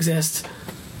it can't exist.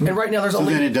 And right now there's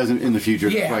only... then it doesn't in the future.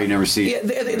 Yeah. That's why you never see it.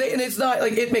 Yeah, and it's not...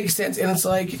 it makes sense. And it's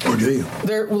Or do you?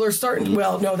 They're starting...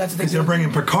 Well, no, that's the thing. Because they're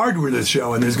bringing Picard to this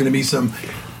show, and there's going to be some...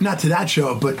 Not to that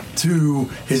show, but to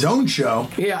his own show.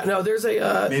 Yeah, no, there's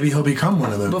a... maybe he'll become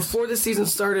one of them. Before this season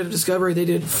started of Discovery, they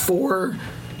did 4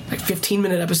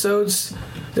 15-minute episodes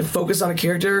that focus on a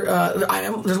character. There's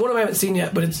one of them I haven't seen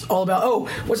yet, but it's all about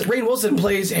Rainn Wilson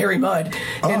plays Harry Mudd,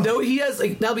 and though he has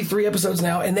that'll be 3 episodes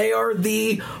now, and they are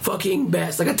the fucking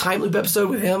best. A time loop episode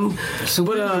with him. So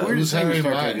where's Harry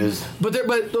Mudd? But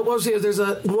what I'm saying is there's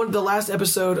the last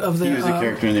episode of the. He was a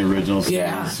character in the original.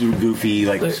 Yeah, super goofy,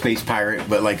 space pirate,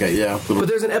 but But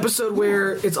there's an episode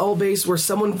where it's all based where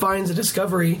someone finds a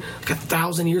discovery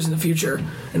 1,000 years in the future,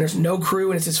 and there's no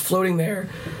crew, and it's just floating there.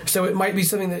 So it might be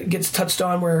something that gets touched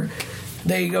on where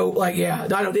they go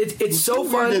it's so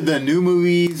fun. The new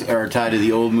movies are tied to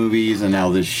the old movies, and now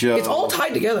this show. It's all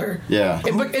tied together. Yeah.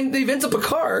 And the events of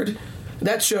Picard,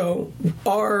 that show,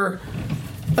 are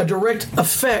a direct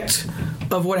effect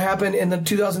of what happened in the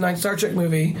 2009 Star Trek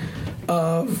movie.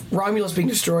 of Romulus being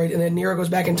destroyed, and then Nero goes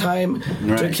back in time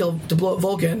to blow up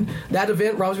Vulcan. That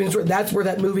event, Romulus being destroyed, that's where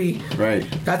that movie. Right.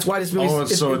 That's why this movie.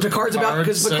 Picard's about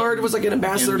because Picard was like an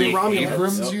ambassador to Romulus.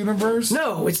 Abrams universe?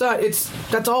 No, it's not.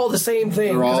 That's all the same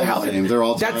thing. They're all the same. They're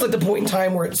all. That's like the point in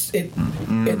time where it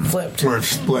flipped. Where it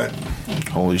split.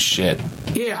 Holy shit.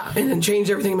 Yeah, and then changed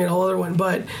everything and made a whole other one.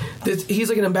 But he's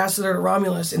like an ambassador to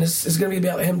Romulus, and it's going to be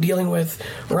about him dealing with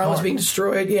Romulus being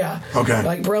destroyed. Yeah. Okay.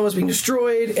 Like Romulus being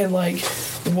destroyed, and like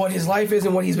what his life is,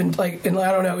 and what he's been like. And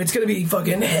I don't know. It's going to be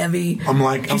fucking heavy.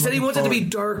 He said he wants it to be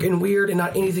dark and weird and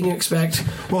not anything you expect.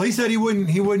 Well, he said he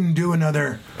wouldn't do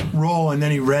another role, and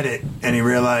then he read it and he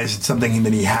realized it's something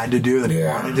that he had to do, that he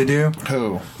wanted to do.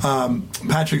 Who?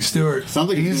 Patrick Stewart. Sounds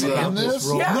like he's in this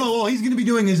role. Yeah. No, well, he's going to be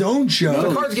doing his own show. No,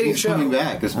 Picard's getting a show. Coming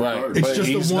back. It's Right. It's But just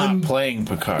he's the one not playing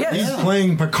Picard. Yeah. He's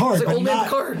playing Picard, It's like but old man not.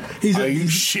 Picard. Are you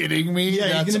shitting me? Yeah,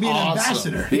 he's That's going to be an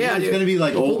awesome. ambassador. Yeah, it's dude. going to be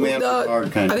like old man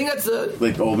Picard kind of. I think that's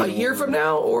like old man a year from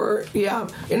now, or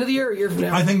end of the year, a year from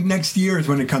now. I think next year is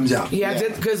when it comes out. Yeah,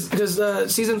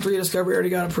 because season 3 of Discovery already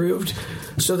got approved,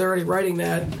 so they're already writing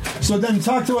that. So then,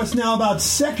 talk to us now about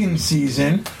second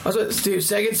season.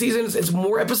 Second season, it's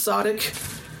more episodic.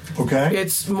 Okay.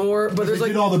 It's more, but there's they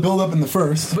like did all the build up in the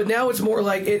first. But now it's more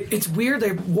like it's weird.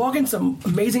 They walk in some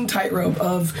amazing tightrope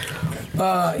of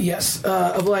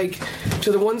like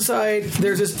to the one side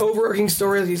there's this overarching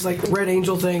story, these like Red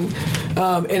Angel thing,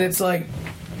 and it's like.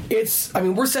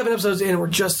 We're 7 episodes in and we're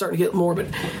just starting to get more, but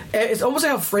it's almost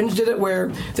like how Fringe did it, where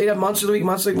they'd have Monster of the Week,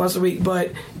 Monster of the Week, Monster of the Week,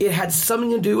 but it had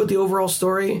something to do with the overall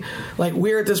story. Like,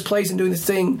 we're at this place and doing this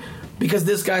thing because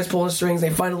this guy's pulling the strings.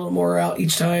 They find a little more out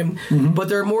each time, but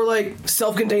they're more like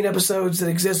self-contained episodes that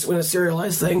exist in a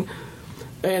serialized thing.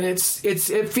 And it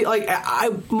feel like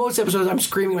most episodes I'm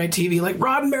screaming at my TV like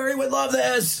Roddenberry would love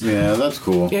this. Yeah, that's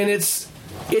cool. And it's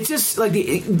just like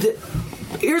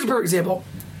here's a perfect example.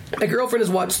 My girlfriend has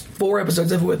watched 4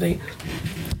 episodes of it with me,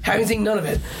 having seen none of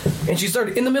it, and she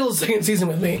started in the middle of the second season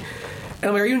with me. And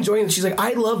I'm like, "Are you enjoying it?" She's like,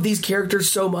 "I love these characters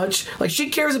so much. Like, she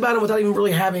cares about them without even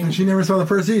really having." And she never saw the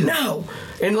first season. No,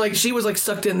 and like she was like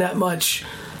sucked in that much.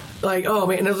 Like, oh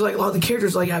man, and it was like a lot of the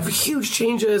characters like have huge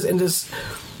changes and just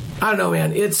I don't know,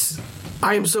 man.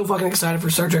 I am so fucking excited for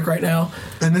Star Trek right now.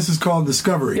 And this is called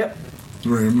Discovery. Yep.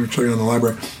 Right, I'm going to check it on the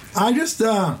library. I just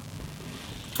I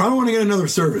don't want to get another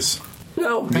service.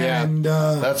 No. Yeah. And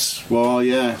that's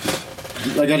yeah.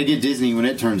 I got to get Disney when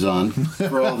it turns on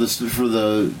for all this for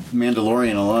the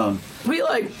Mandalorian alone. We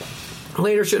like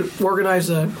later should organize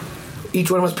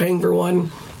each one of us paying for one.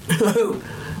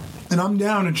 And I'm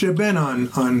down to chip in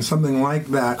on something like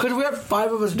that. Could we have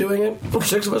 5 of us doing it or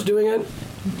 6 of us doing it?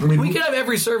 I mean, we could have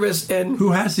every service. And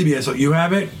who has CBS? So you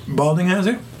have it. Balding has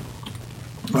it.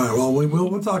 All right. Well,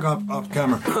 we'll talk off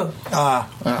camera.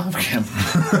 off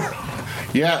camera.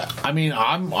 Yeah, I mean,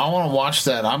 I want to watch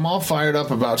that. I'm all fired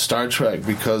up about Star Trek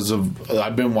because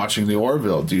I've been watching the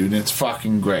Orville, dude, and it's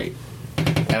fucking great.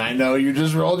 And I know you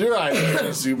just rolled your eyes at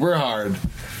me super hard,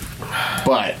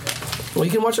 but you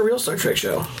can watch a real Star Trek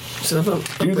show.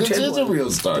 Dude, this is a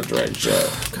real Star Trek show.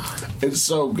 God. It's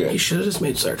so good. You should have just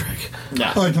made Star Trek.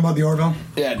 Nah. Oh, you talking about the Orville?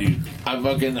 Yeah, dude.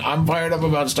 I'm fired up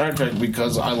about Star Trek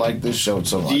because I like this show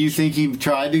so much. Do you think he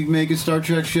tried to make a Star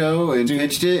Trek show and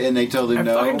pitched it, and they told him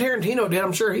no? Fucking Tarantino did.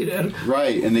 I'm sure he did.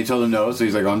 Right, and they told him no, so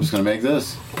he's like, I'm just going to make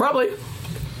this. Probably.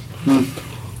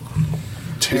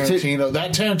 Tarantino.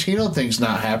 That Tarantino thing's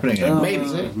not happening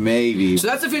anymore. Maybe. So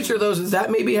that's the future of those. Is that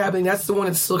may be happening? That's the one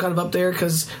that's still kind of up there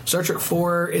because Star Trek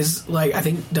 4 is like I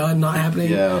think done, not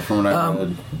happening. Yeah, from what I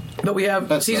read. But we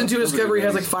have season 2 Discovery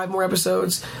has like 5 more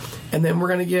episodes, and then we're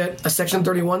gonna get a Section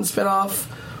 31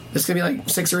 spinoff. It's gonna be like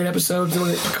 6 or 8 episodes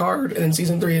with Picard, and then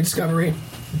season 3 of Discovery.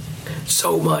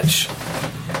 So much.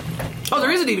 Oh,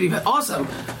 there is a DVD. Awesome.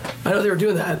 I know they were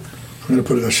doing that. I'm gonna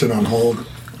put that shit on hold.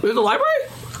 With the library?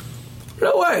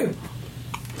 No way.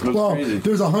 Well,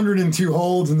 there's 102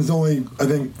 holds, and there's only, I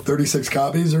think, 36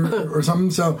 copies or something.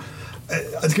 So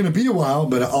it's going to be a while,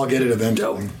 but I'll get it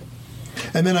eventually. Dope.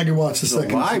 And then I can watch the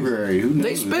second library. Who knows?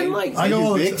 They spend like I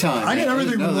go big time. I get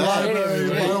everything from the library.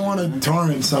 But I don't want to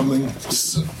torrent something.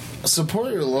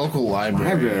 Support your local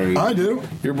library. I do.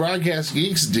 Your broadcast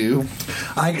geeks do.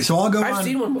 So I'll go on. I've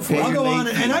seen one before. I'll go on,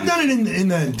 and I've done it in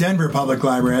the Denver Public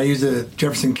Library. I use the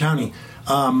Jefferson County.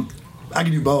 I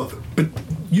can do both, but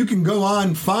you can go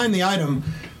on, find the item,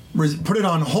 put it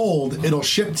on hold. It'll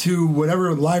ship to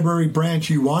whatever library branch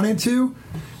you want it to,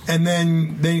 and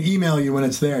then they email you when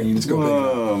it's there. And you just go.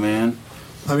 Whoa, man!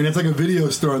 I mean, it's like a video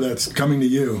store that's coming to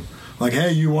you. Like,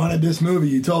 hey, you wanted this movie.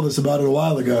 You told us about it a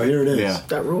while ago. Here it is. Yeah,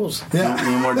 that rules. Yeah,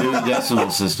 no more doing decimal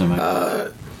system.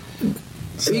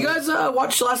 Have you guys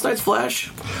watched last night's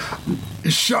Flash?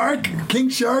 King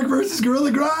Shark versus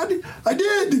Gorilla Grodd? I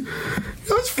did. It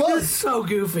was fun. It's so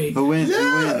goofy. Who wins?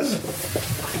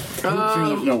 Yes. I'm sure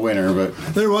there's no winner, but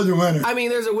There was a winner. I mean,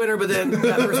 there's a winner, but then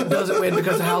that person doesn't win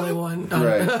because of how they won.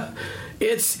 Right.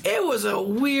 It was a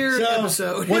weird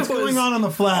episode. What's going on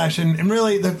The Flash? And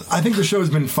really, I think the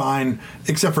show's been fine,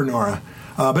 except for Nora.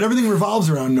 But everything revolves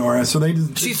around Nora, so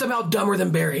She's somehow dumber than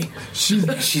Barry.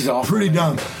 She's awful. Pretty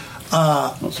dumb.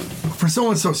 For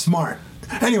someone so smart.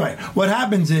 Anyway, what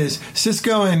happens is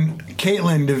Cisco and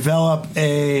Caitlin develop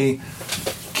a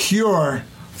cure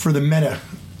for the meta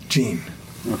gene.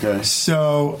 Okay.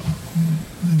 So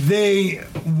they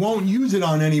won't use it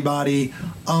on anybody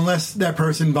unless that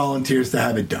person volunteers to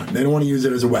have it done. They don't want to use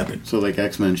it as a weapon. So like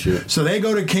X-Men shit. So they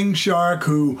go to King Shark,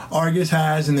 who Argus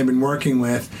has and they've been working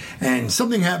with, and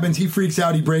something happens. He freaks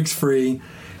out. He breaks free.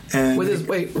 And With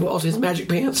his magic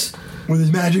pants. With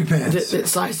his magic pants. That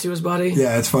size to his body.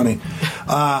 Yeah, it's funny.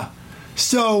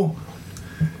 So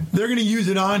they're going to use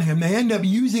it on him. They end up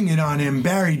using it on him.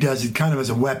 Barry does it kind of as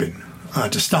a weapon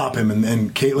to stop him.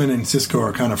 And Caitlin and Cisco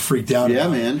are kind of freaked out. Yeah,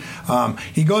 man.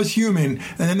 He goes human,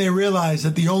 and then they realize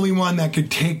that the only one that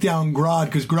could take down Grodd,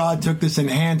 because Grodd took this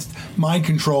enhanced mind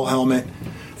control helmet,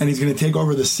 and he's going to take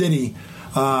over the city,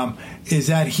 is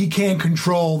that he can't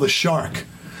control the shark.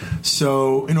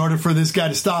 So in order for this guy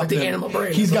to stop the him, animal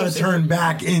brain, he's got to turn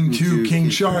back into King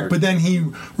Shark. But then he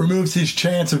removes his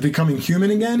chance of becoming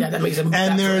human again. Yeah, that makes him.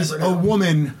 And there's a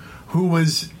woman who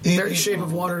was in shape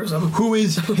of water or something. Who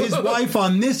is his wife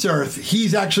on this Earth.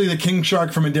 He's actually the King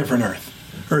Shark from a different Earth,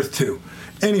 Earth 2.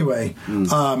 Anyway,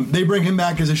 they bring him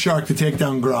back as a shark to take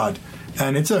down Grodd,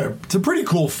 and it's a pretty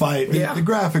cool fight. Yeah. The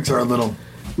graphics are a little.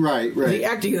 Right. The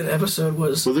acting in that episode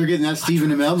was. Well, they're getting that Stephen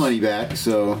Amell money back,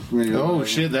 so. Oh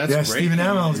shit, that's great. Stephen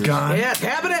Amell's gone. Yeah, it's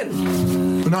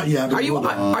happening. But not yet. But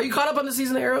Are you caught up on the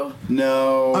season of Arrow?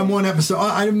 No. I'm one episode.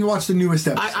 I haven't watched the newest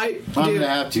episode. I'm gonna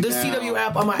have to the now. CW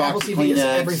app on my Box Apple TV is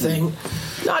Kleenex everything.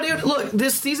 No, dude, look,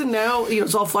 this season now,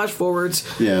 it's all flash forwards,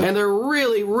 Yeah. and they're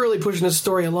really, really pushing this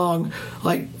story along,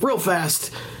 like, real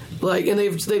fast. Like, and we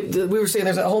were saying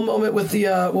there's that whole moment with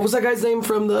the, what was that guy's name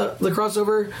from the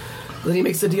crossover that he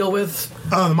makes the deal with?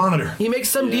 Oh, the Monitor. He makes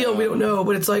some deal we don't know,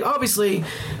 but it's like, obviously,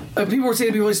 people were saying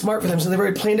to be really smart for them, so they've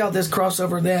already planned out this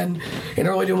crossover then, and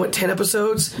they're only doing, 10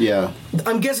 episodes? Yeah.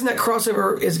 I'm guessing that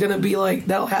crossover is going to be like,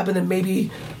 that'll happen, and maybe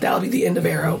that'll be the end of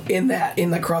Arrow in that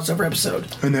crossover episode.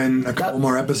 And then a couple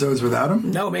more episodes without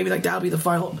him? No, maybe that'll be the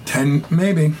final. 10,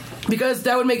 maybe. Because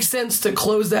that would make sense to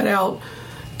close that out,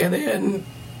 and then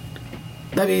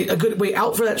that'd be a good way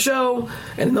out for that show,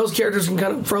 and then those characters can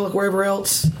kind of frolic wherever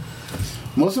else.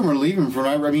 Most of them are leaving from.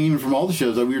 I mean, even from all the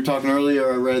shows. Like we were talking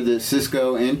earlier, I read that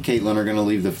Cisco and Caitlin are going to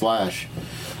leave the Flash.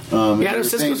 Yeah,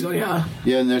 Cisco's going. Yeah.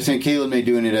 Yeah, and they're saying Caitlin may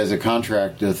doing it as a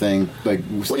contract thing. Like,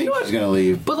 she's going to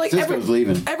leave. But like Cisco's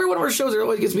leaving. Every one of our shows, there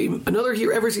always gets to be another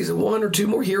hero every season, 1 or 2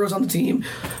 more heroes on the team.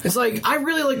 It's like I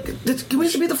really like. Can we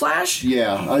just be the Flash?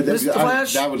 Yeah, the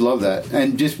Flash. I would love that,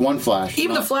 and just one Flash.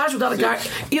 Even the Flash without a guy.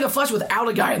 Even the Flash without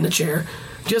a guy in the chair.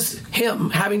 Just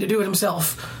him having to do it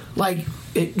himself, like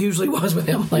it usually was with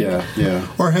him. Like, yeah.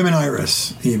 Or him and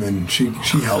Iris. Even she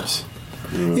helps.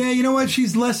 Yeah, you know what?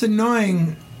 She's less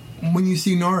annoying when you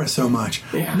see Nora so much.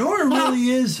 Yeah. Nora really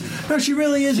is. No, she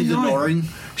really is She's annoying.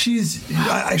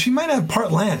 She might have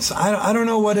part Lance. I don't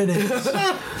know what it is.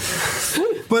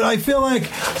 But I feel like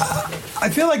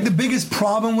the biggest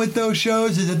problem with those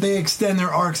shows is that they extend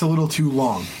their arcs a little too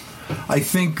long. I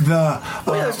think who's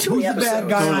the bad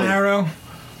guy on Arrow?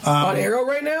 On Arrow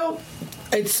right now,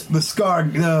 it's the Scar,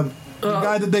 the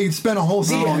guy that they spent a whole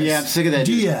season. Oh yeah, I'm sick of that.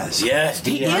 Diaz. Yes,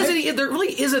 Diaz. There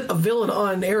really isn't a villain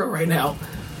on Arrow right now.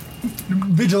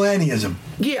 Vigilantism.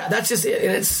 Yeah, that's just it.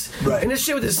 And it's right. And this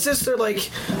shit with his sister, like,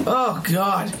 oh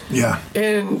god. Yeah.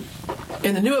 And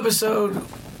in the new episode,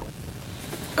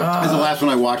 the last one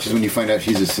I watched is when you find out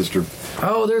she's his sister.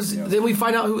 Oh, then we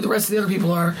find out who the rest of the other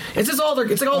people are. It's just all the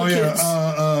kids.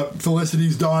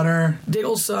 Felicity's daughter,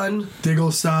 Diggle's son.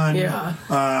 Yeah.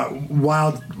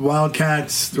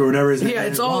 Wildcats or whatever his name. Yeah,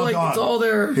 it's all like it's all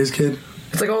their his kid.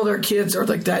 It's like all their kids are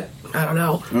like that. I don't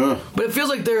know, but it feels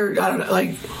like they're. I don't know.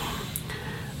 Like,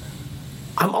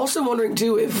 I'm also wondering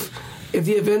too if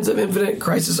the events of Infinite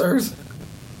Crisis Earth,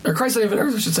 or Crisis on Infinite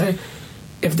Earth, I should say,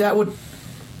 if that would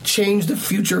change the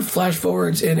future flash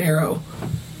forwards in Arrow.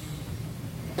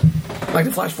 Like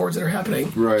the flash forwards that are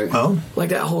happening. Right. Well, like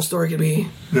that whole story could be.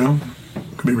 Could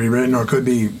be rewritten or could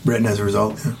be written as a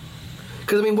result. Yeah.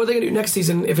 Because I mean, what are they going to do next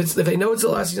season if they know it's the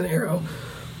last season of Arrow?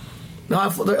 They're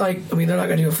not going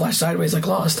to do a Flash sideways like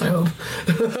Lost. I hope.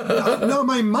 No,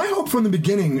 my hope from the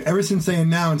beginning, ever since they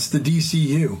announced the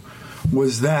DCU,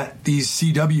 was that these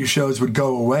CW shows would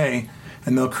go away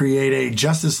and they'll create a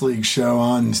Justice League show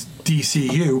on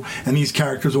DCU, and these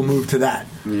characters will move to that.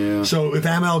 Yeah. So if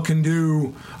Amel can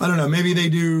do, I don't know, maybe they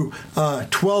do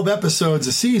 12 episodes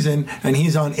a season, and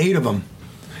he's on 8 of them,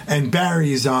 and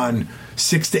Barry's on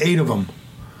 6 to 8 of them,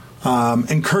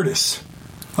 and Curtis.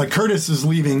 Like, Curtis is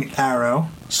leaving Arrow.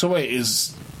 So wait,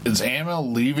 is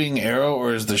Amel leaving Arrow,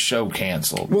 or is the show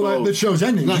canceled? Well, the show's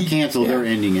ending. It's not canceled. They're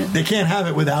ending it. They can't have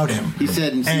it without him. He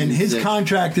said, and his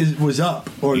contract was up,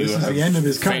 or You this is have the end of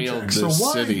his failed contract. So this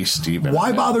why? city, Stephen.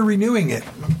 Why bother renewing it?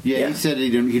 Yeah, he said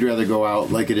he'd rather go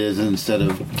out like it is instead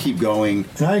of keep going.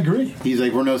 And I agree. He's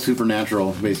like, we're no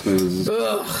Supernatural, basically.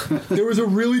 There was a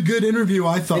really good interview,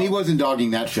 I thought. And he wasn't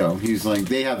dogging that show. He's like,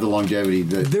 they have the longevity.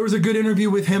 There was a good interview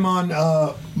with him on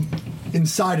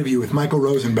Inside of You with Michael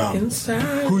Rosenbaum,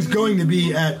 who's going to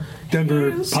be at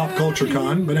Denver Pop Culture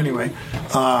Con. But anyway,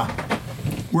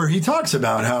 where he talks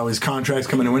about how his contract's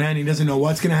coming to an end. He doesn't know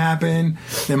what's going to happen.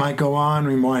 They might go on. I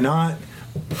mean, why not?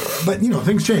 But, you know,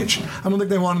 things change. I don't think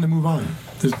they wanted to move on.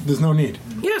 There's no need.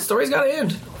 Yeah, story's got to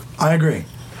end. I agree.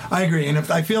 And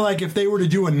I feel like if they were to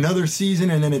do another season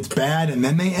and then it's bad and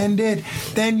then they end it,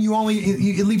 then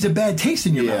it leaves a bad taste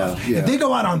in your mouth. Yeah. If they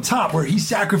go out on top where he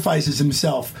sacrifices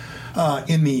himself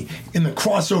in the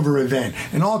crossover event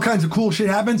and all kinds of cool shit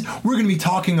happens, we're going to be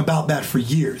talking about that for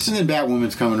years. And then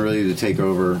Batwoman's coming really to take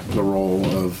over the role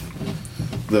of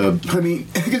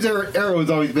because Arrow has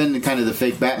always been kind of the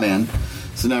fake Batman.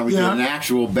 So now we get an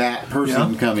actual bat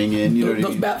person coming in. You know what I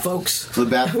mean? Bat folks. The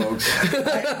bat folks.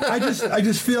 I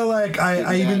just feel like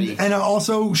and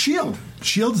also Shield.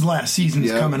 Shield's last season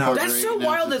is coming out. That's so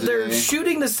wild that they're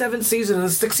shooting the 7th season and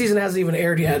the 6th season hasn't even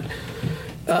aired yet.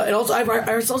 And also,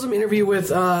 I saw some interview with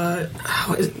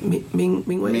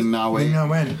Ming Na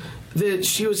Wen. That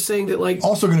she was saying that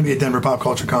also going to be at Denver Pop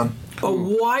Culture Con. A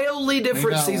wildly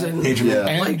different season.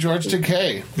 And George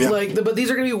Takei. Yeah. But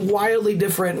these are going to be wildly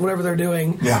different, whatever they're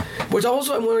doing. Yeah. Which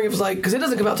also I'm wondering if it's because it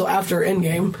doesn't come out till after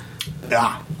Endgame.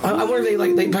 Yeah. I wonder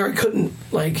if they probably couldn't,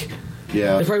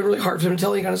 Yeah. It's probably really hard for them to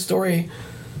tell any kind of story.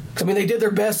 'Cause, I mean, they did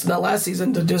their best in that last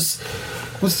season to just...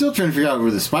 Well, still trying to figure out where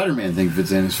the Spider-Man thing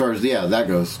fits in as far as, that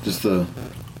goes. Just the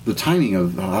timing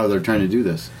of how they're trying to do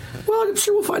this. Well, I'm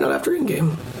sure we'll find out after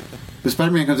Endgame. But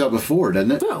Spider-Man comes out before,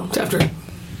 doesn't it? No, it's after.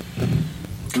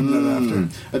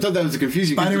 I thought that was a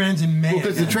confusing. Spider-Man's in May.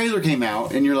 Because the trailer came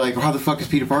out, and you're like, how the fuck is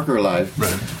Peter Parker alive?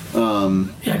 Right.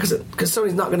 Yeah, because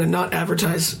Sony's not going to not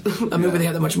advertise a movie they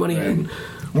have that much money in.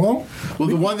 Well,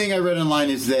 the one thing I read online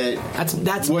is that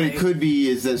that's what it could be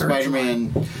is that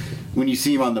Spider-Man, when you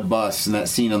see him on the bus, and that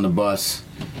scene on the bus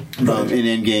in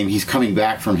Endgame, he's coming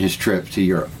back from his trip to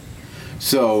Europe.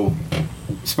 So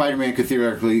Spider-Man could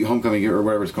theoretically, Homecoming or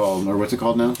whatever it's called, or what's it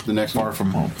called now? The next Far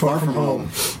From Home. Far From Home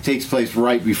takes place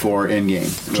right before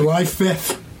Endgame. July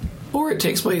 5th. Or it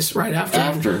takes place right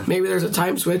after. Maybe there's a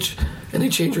time switch and they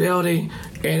change reality,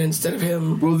 and instead of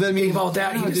him being involved with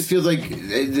that, it just feels like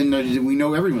we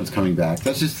know everyone's coming back.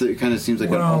 That's just it kind of seems like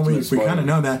an ultimate we kind of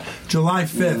know that. July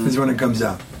 5th is when it comes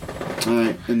out. All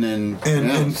right, and then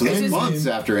so that's months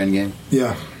after Endgame.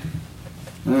 Yeah.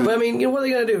 But I mean, what are they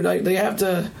going to do? They have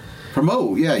to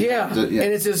promote, and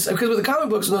it's just because with the comic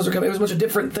books when those are coming, it was much a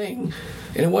different thing,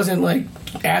 and it wasn't like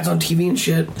ads on TV and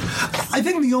shit. I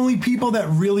think the only people that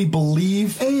really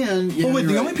believe,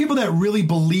 the only people that really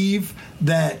believe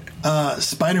that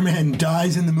Spider-Man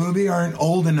dies in the movie aren't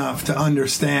old enough to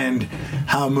understand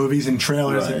how movies and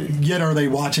trailers. Yet are they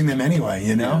watching them anyway?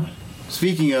 You know. Yeah.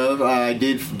 Speaking of, I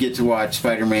did get to watch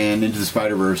Spider-Man Into the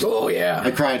Spider-Verse. Oh, yeah.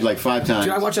 I cried like 5 times.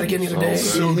 Dude, I watched it again the other day.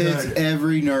 It hits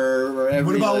every nerve. Or every,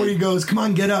 what about where he goes, come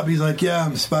on, get up? He's like, yeah,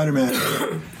 I'm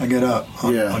Spider-Man. I get up.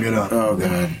 I'll get up. Oh,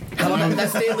 God. That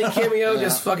Stanley cameo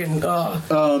just fucking...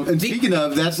 and speaking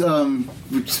of,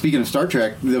 speaking of Star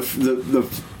Trek,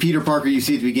 the Peter Parker you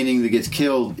see at the beginning that gets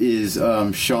killed is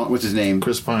Sean, what's his name?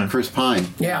 Chris Pine.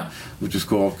 Yeah. Which is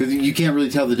cool, because you can't really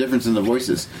tell the difference in the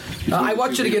voices. I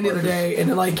watched it again the other day,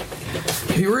 and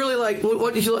if you really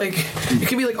what did you like? You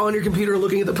can be on your computer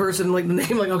looking at the person, the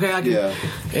name, okay, I can.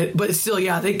 Yeah. But it's still,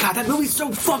 that movie's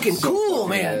so fucking cool,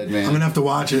 man. I'm gonna have to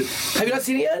watch it. Have you not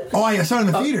seen it yet? Oh, I saw it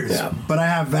in the theaters, but I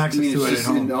have access to it at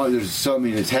home.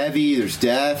 It's heavy. There's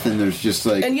death, and there's just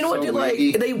and you know what?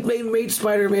 They made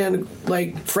Spider-Man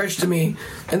fresh to me,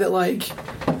 and that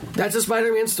that's a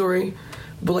Spider-Man story.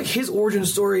 But his origin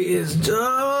story is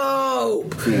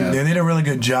dope. Yeah, they did a really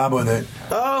good job with it.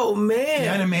 Oh man, the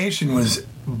animation was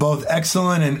both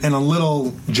excellent and a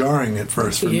little jarring at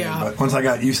first for me. But once I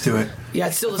got used to it,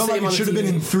 it's still the same. Like it should have been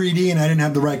in 3D, and I didn't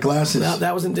have the right glasses. No,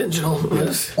 that was intentional.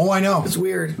 I know. It's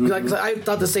weird. I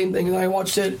thought the same thing, and I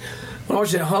watched it. When I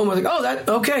watched it at home, I was like,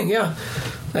 "Oh, okay, yeah."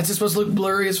 That's just supposed to look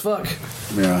blurry as fuck.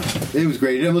 Yeah, it was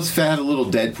great. It almost had a little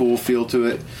Deadpool feel to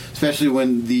it, especially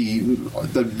when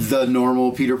the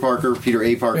normal Peter A. Parker,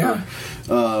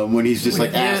 when he's just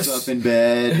like ass up in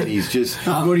bed, and he's just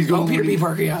when he's going. Peter B.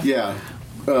 Parker, yeah.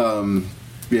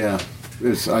 Yeah.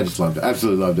 I just loved it.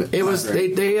 Absolutely loved it. It was they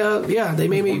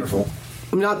made me Wonderful.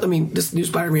 This new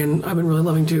Spider-Man I've been really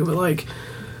loving too, but like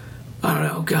I don't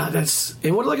know, God,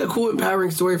 and what like a cool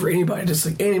empowering story for anybody, just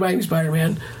like anybody be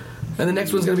Spider-Man. And the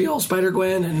next one's gonna be all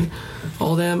Spider-Gwen and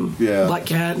all them, Black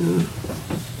Cat and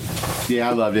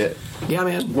I loved it. Yeah,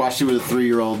 man. Watched it with a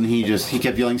 3-year-old, and he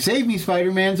kept yelling, "Save me,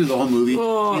 Spider-Man!" through the whole movie.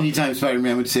 Oh. Anytime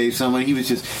Spider-Man would save someone, he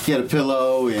had a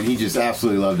pillow, and he just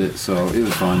absolutely loved it. So it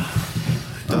was fun.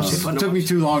 It took me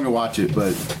too long to watch it,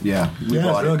 but we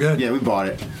bought it. Real good. Yeah, we bought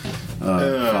it.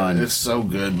 Fun. It's so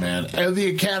good, man. And the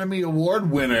Academy Award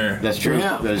winner. That's true.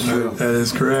 Yeah. That is true. That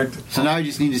is correct. So now I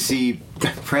just need to see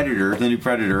Predator, the new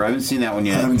Predator. I haven't seen that one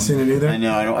yet. I haven't seen it either. I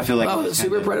know. I feel like the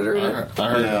Super Predator. I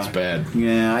heard it's bad.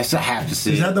 Yeah, I still have to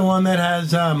see. Is that the one that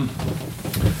has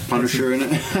Punisher in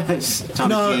it?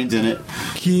 Thomas Jane's in it.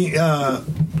 Keegan?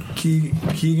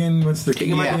 What's the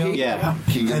Keegan Michael Key? Yeah.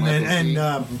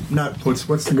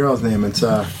 What's the girl's name? It's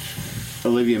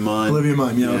Olivia Munn. Olivia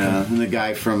Munn. Yeah. Okay. And the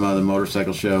guy from the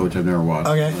Motorcycle Show, which I've never watched.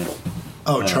 Okay.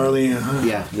 Charlie.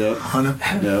 Yeah. Yep. Hunter.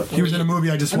 Yep. He was in a movie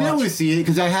I just watched. I want to see it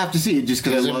because I have to see it just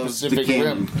because I love the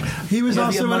canon. He was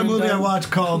also in a movie I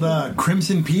watched called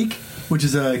Crimson Peak, which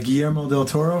is a Guillermo del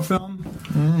Toro film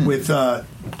with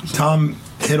Tom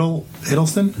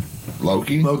Hiddleston.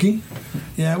 Loki.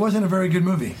 Yeah, it wasn't a very good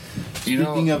movie.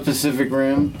 Speaking of Pacific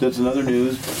Rim, that's another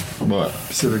news. What?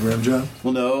 Pacific Rim, Joe?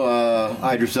 Well, no,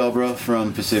 Idris Elba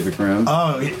from Pacific Rim.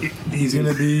 Oh, he's going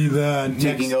to be the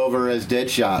taking over as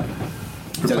Deadshot.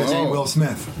 Replacing Will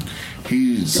Smith.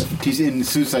 He's in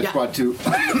Suicide Squad 2.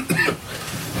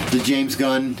 The James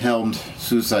Gunn helmed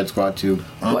Suicide Squad 2.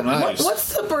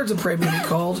 What's the Birds of Prey movie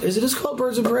called? Is it just called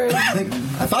Birds of Prey? I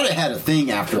thought it had a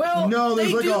thing after. Well, no,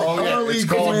 there's like a Harley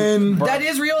Quinn. That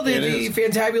is real. The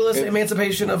fantabulous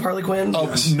emancipation of Harley Quinn.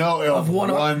 Of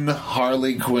one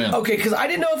Harley Quinn. Okay, because I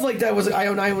didn't know if like that was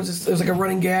IO9 was just, it was like a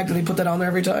running gag that they put that on there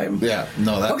every time. Yeah,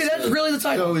 no, that's okay. That's really the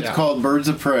title. So it's called Birds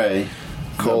of Prey: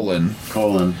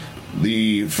 the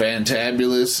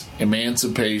fantabulous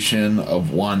emancipation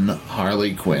of one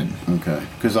Harley Quinn. Okay,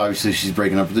 because obviously she's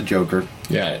breaking up with the Joker.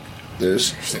 Yeah.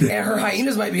 And her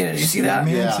hyenas might be in it. Did you see that?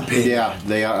 Yeah,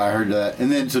 they are. I heard that.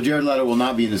 And then, so Jared Leto will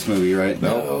not be in this movie, right?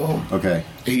 No. Okay.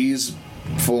 He's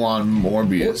full on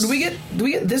Morbius. Do we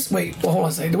get this? Wait, hold on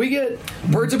a second. Do we get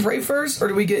Birds of Prey first, or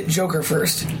do we get Joker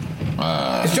first?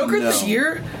 Is Joker this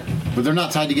year? But they're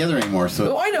not tied together anymore. So.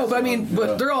 No, I know, but I mean,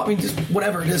 they're all. I mean, just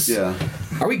whatever.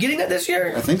 Are we getting that this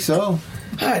year? I think so.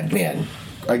 God, man.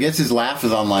 I guess his laugh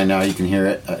is online now. You can hear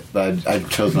it, but I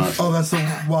chose not to. Oh, that's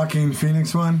the Joaquin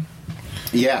Phoenix one?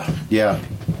 Yeah. The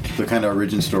kind of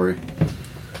origin story.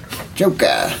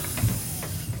 Joker.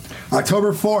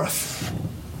 October 4th.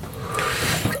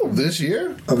 Of this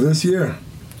year?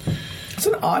 It's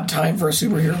an odd time for a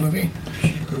superhero movie.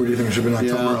 What do you think it should be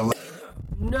October 11th?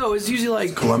 No, it's usually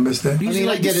like Columbus Day. Usually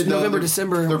I get it. November,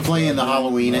 December. They're playing the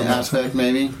Halloween aspect,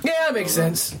 maybe. Yeah, it makes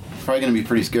sense. It's probably going to be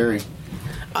pretty scary.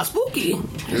 Spooky.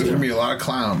 There's going to be a lot of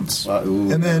clowns.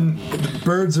 And then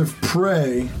Birds of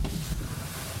Prey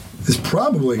is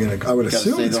probably going to, I would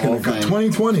assume it's going to come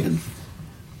 2020.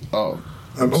 Oh.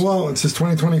 Well, it's his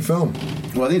 2020 film.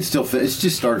 Well, I think it's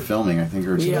just started filming, I think.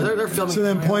 They're filming. So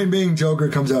then point being, Joker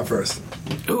comes out first.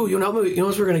 Ooh, you know what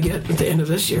we're going to get at the end of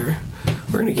this year?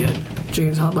 We're going to get Jay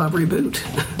and Silent Bob reboot.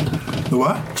 The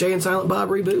what? Jay and Silent Bob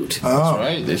reboot. Oh.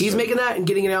 That's right. He's making that and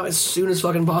getting it out as soon as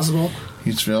fucking possible.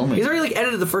 He's filming. He's already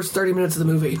edited the first 30 minutes of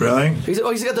the movie. Really? He's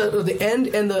got the end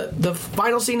and the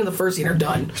final scene and the first scene are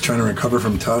done. He's trying to recover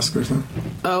from Tusk or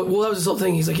something? Well, that was his whole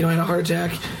thing. He's like, I had a heart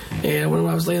attack, and when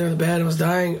I was laying there in the bed and I was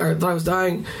dying, or thought I was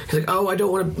dying, he's like, I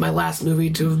don't want my last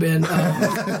movie to have been,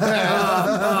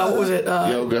 what was it?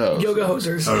 Yoga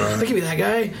Hosers. I can be that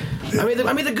guy.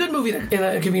 I made the good movie in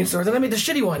a convenience store, then I made the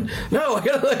shitty one. No, I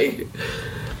gotta like...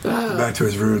 Back to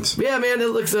his roots. Yeah, man, it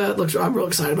looks. I'm real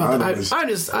excited about that.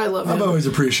 I love him. I've always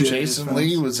appreciated Jason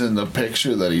Lee was in the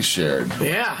picture that he shared.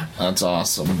 Yeah, that's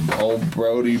awesome. Old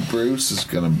Brody Bruce is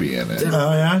going to be in it.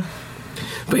 Oh yeah,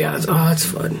 but yeah, it's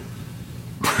fun.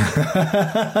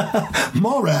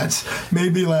 Mallrats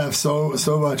made me laugh so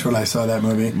much when I saw that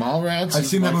movie. Mallrats. I've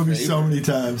seen that movie so many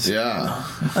times. Yeah,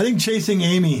 I think Chasing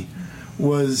Amy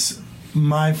was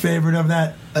my favorite of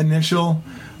that initial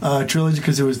trilogy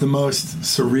because it was the most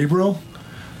cerebral,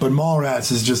 but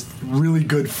Mallrats is just really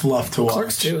good fluff to watch.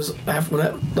 Clerks 2 is after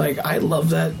that. Like, I love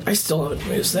that. I still have it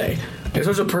to say. It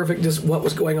was such a perfect just what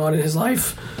was going on in his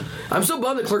life, I'm so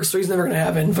bummed that Clerks 3 is never going to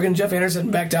happen. Fucking Jeff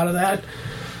Anderson backed out of that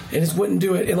and just wouldn't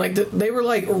do it. And like they were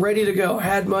like ready to go,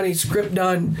 had money, script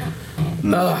done.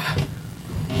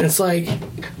 And it's like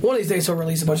one of these days he'll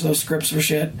release a bunch of those scripts for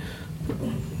shit.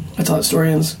 That's how the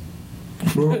story ends.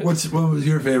 What was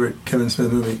your favorite Kevin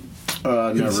Smith movie?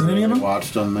 Never seen any of them?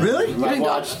 watched them. Really?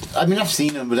 I've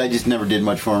seen them, but I just never did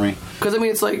much for me. Because I mean,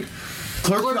 it's like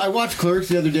Clerks. I watched Clerks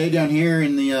the other day down here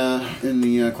in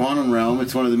the Quantum Realm.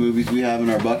 It's one of the movies we have in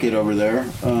our bucket over there.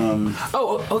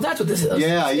 Oh, that's what this is.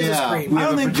 Yeah. This is a screen. I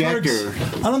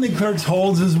don't think Clerks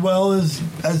holds as well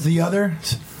as the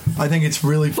others. I think it's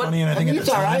really funny, and I think at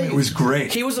the time it was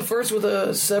great. He was the first with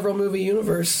a several movie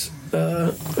universe.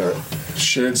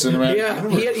 Shared cinematic.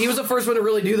 Yeah, he was the first one to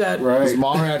really do that. Right.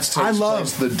 Mallrats takes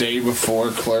place the day before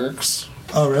Clerks.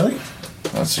 Oh, really?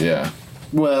 Yeah.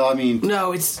 Well, I mean,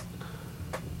 no, it's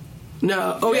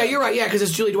no. Oh yeah, you're right. Yeah, because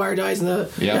it's Julie Dwyer dies in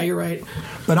the. Yeah, you're right.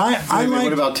 But I like.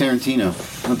 What about Tarantino?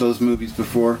 Aren't those movies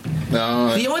before?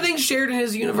 No. The only thing shared in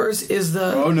his universe is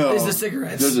the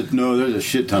cigarettes. There's a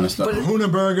shit ton of stuff. But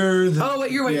Huna Burger. Oh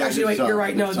wait, you're right. Actually, wait, you're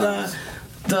right. No,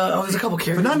 there's a couple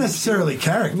characters, but not necessarily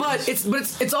characters. But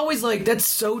it's always like that's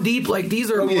so deep. Like these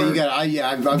are.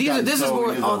 This is more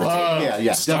on the table.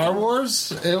 Yeah. Star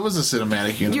Wars. It was a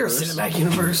cinematic universe. You're a cinematic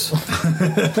universe.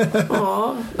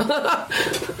 Aww.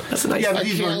 That's a nice. Yeah, but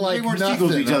they weren't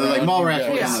sequels to each other. Like Mallrats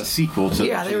wasn't a sequel to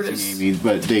they were just Amy,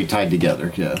 but they tied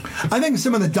together. Yeah. I think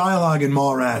some of the dialogue in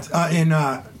Mallrats in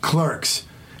Clerks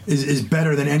is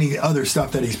better than any other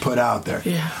stuff that he's put out there.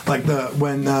 Yeah. Like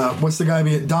what's the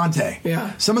guy Dante?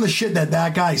 Yeah. Some of the shit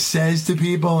that guy says to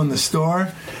people in the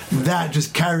store, that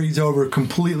just carries over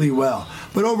completely well.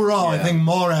 But overall, I think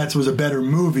Mallrats was a better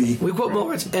movie. We quote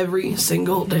Mallrats every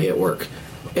single day at work.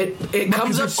 It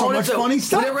comes up so on much its own. funny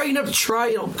stuff. Whenever you have to try,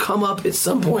 it'll come up at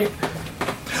some point.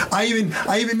 I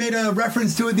even made a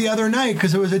reference to it the other night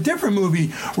because it was a different movie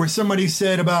where somebody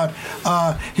said about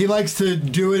he likes to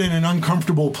do it in an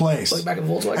uncomfortable place. Like back of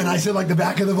the Volkswagen. And I said like the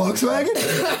back of the Volkswagen.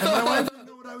 And my wife didn't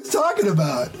know what I was talking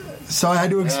about. So I had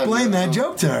to explain that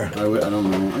joke to her. I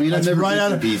don't know. I mean, That's I've never right out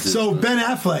seen of pieces. So Ben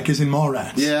Affleck is in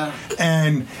Mallrats. Yeah.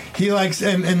 And he likes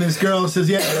and this girl says,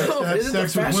 yeah, he likes to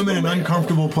have sex with women in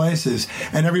uncomfortable places.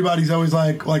 And everybody's always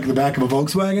like the back of a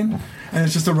Volkswagen. And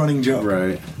it's just a running joke.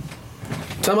 Right.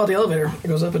 Talking about the elevator. It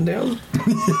goes up and down.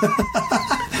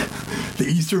 The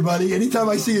Easter Bunny. Anytime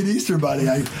I see an Easter Bunny,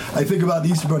 I think about the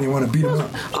Easter Bunny. I want to beat him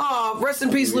up. Oh, rest in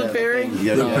peace, Luke Perry.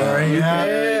 Luke Perry,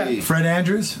 yeah. Fred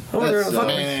Andrews.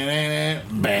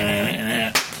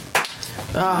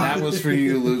 That was for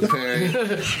you, Luke Perry.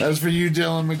 That was for you,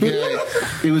 Dylan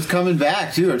McKay. It was coming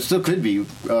back too, or it still could be.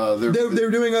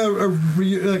 They're doing a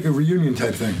reunion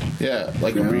type thing. Yeah,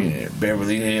 like a reunion.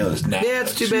 Beverly Hills. Yeah,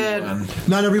 it's too bad.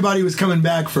 Not everybody was coming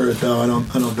back for it, though. I don't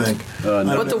think.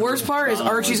 But the worst part is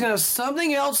Archie's gonna have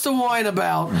something else to whine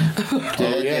about.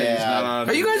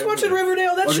 Are you guys watching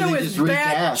Riverdale? That show is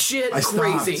bad shit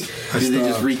crazy. Did they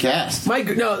just recast? I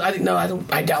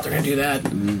doubt they're gonna do that.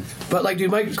 But like,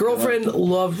 dude, my girlfriend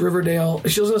loved Riverdale.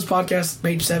 She was on this podcast,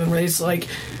 Page 7, where it's like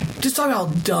just talking about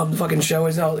how dumb the fucking show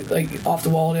is, how like off the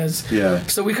wall it is. Yeah.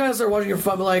 So we kind of started watching it for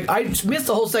fun, but like I missed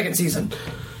the whole second season,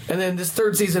 and then this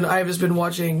third season I've just been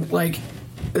watching. Like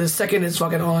the second is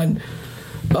fucking on.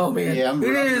 Oh man, it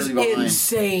is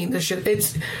insane. This shit.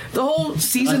 It's the whole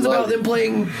season's about them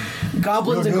playing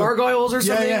goblins and gargoyles or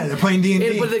something. Yeah, they're playing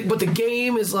D&D. But the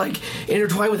game is like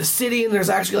intertwined with the city, and there's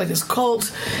actually like this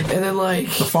cult, and then like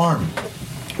the farm.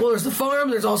 Well, there's the farm.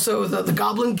 There's also the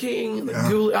Goblin King. The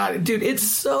Ghoul, dude, it's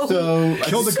so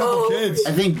killed a couple kids.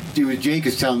 I think Jake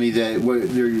is telling me that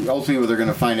ultimately what they're going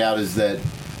to find out is that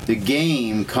the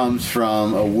game comes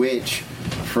from a witch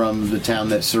from the town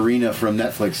that Serena from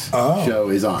Netflix show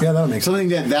is on. Yeah, that makes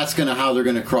sense. That's how they're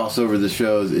going to cross over the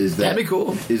shows. Is that that'd be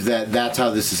cool? Is that's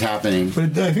how this is happening?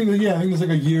 But I think there's like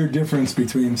a year difference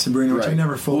between Sabrina, which I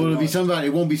never fully. Well, it'll be somebody.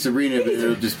 It won't be Sabrina, but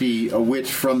it'll just be a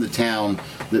witch from the town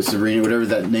that Sabrina, whatever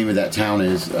that name of that town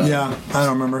is. Yeah, I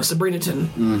don't remember. Sabrinaton.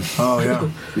 Oh yeah,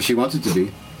 she wants it to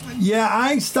be. Yeah,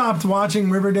 I stopped watching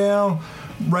Riverdale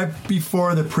right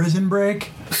before the prison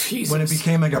break. Jesus. When it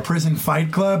became like a prison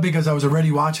fight club because I was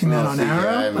already watching that on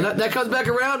Arrow. Well, that comes back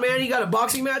around, man. He got a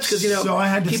boxing match because so I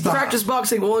had to stop. He practiced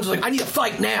boxing once. Like I need to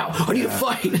fight now. I need to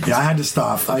fight. Yeah, I had to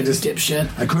stop. I just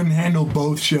dipshit. I couldn't handle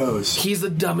both shows. He's the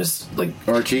dumbest. Like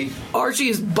Archie. Archie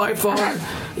is by far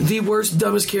the worst,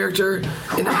 dumbest character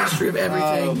in the history of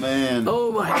everything. Oh man.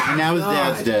 Oh my. And now his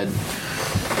dad's dead.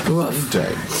 So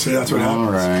that's what happened.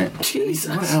 All right.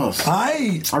 Jesus. What else?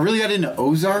 I really got into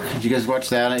Ozark. Did you guys watch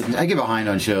that? I get behind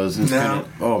on shows. It's no.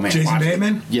 Oh man. Jason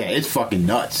Bateman? Yeah, it's fucking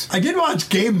nuts. I did watch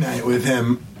Game Night with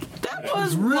him.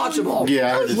 was watchable.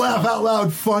 Yeah, That was laugh out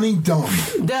loud, funny, dumb.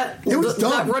 That was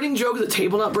dumb. That running joke of the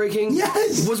table not breaking.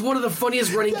 Yes. Was one of the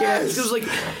funniest running gags. It was like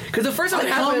because the first time I it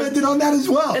happened, commented on that as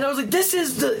well. and I was like, "This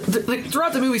is the like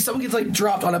throughout the movie, someone gets like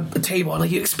dropped on a table, and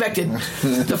like you expected."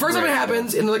 The first time it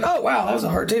happens, and they're like, "Oh wow, that was a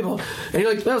hard table," and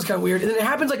you're like, "That was kind of weird," and then it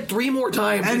happens like 3 more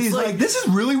times, And it's he's like, "This is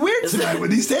really weird tonight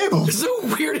with these tables." It's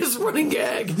the weirdest running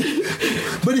gag.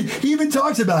 But he even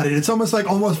talks about it. It's almost like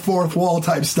almost fourth wall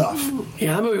type stuff.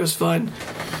 Yeah, that movie was fun.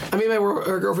 I mean,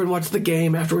 our girlfriend watched The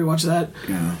Game after we watched that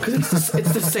because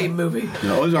it's the same movie.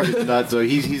 No, Ozark is nuts. So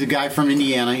he's a guy from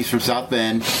Indiana. He's from South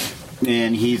Bend.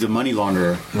 And he's a money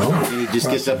launderer. And he just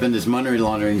gets up in this money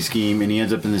laundering scheme, and he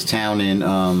ends up in this town in,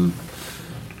 I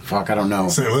don't know.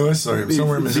 St. Louis or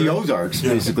somewhere in Missouri. The Ozarks,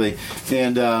 basically.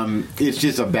 And it's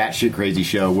just a batshit crazy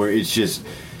show where it's just...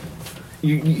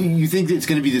 You think that it's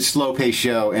going to be this slow-paced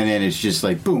show, and then it's just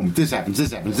like, boom, this happens,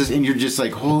 and you're just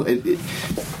like,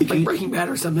 like Breaking Bad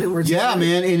or something. Where it's man,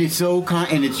 and it's so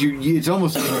and it's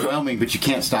almost overwhelming, but you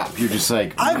can't stop. You're just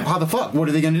like, how the fuck? What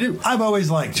are they going to do? I've always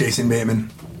liked Jason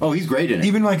Bateman. Oh, he's great in it.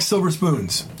 Even like Silver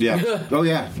Spoons. Yeah. Oh,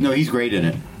 yeah. No, he's great in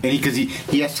it. And because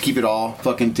he has to keep it all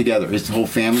fucking together. His whole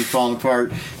family falling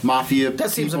apart. Mafia.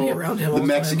 That seems to be around him. The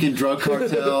Mexican drug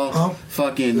cartel.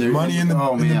 Fucking money in the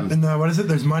in the what is it?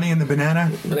 There's money in the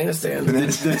banana stand.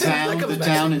 The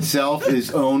town itself is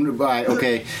owned by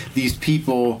these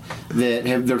people that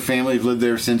have their family have lived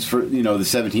there since the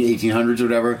 1800s or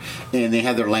whatever, and they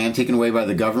had their land taken away by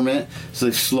the government. So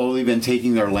they've slowly been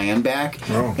taking their land back,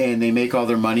 and they make all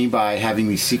their money by having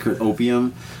these secret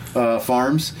opium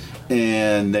farms.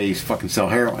 And they fucking sell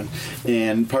heroin.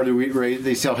 And part of the reason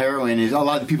they sell heroin is a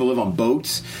lot of the people live on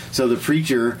boats. So the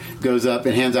preacher goes up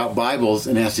and hands out Bibles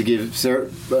and has to give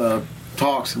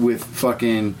talks with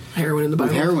fucking heroin in the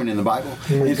Bible.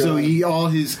 And so all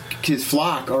his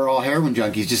flock are all heroin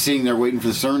junkies, just sitting there waiting for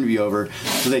the sermon to be over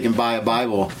so they can buy a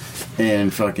Bible.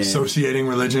 And fucking associating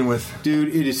religion with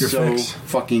it is so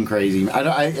fucking crazy.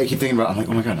 I keep thinking about it. I'm like,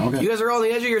 oh my god, you guys are all on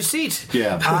the edge of your seat.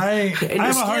 Yeah. I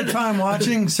have a hard time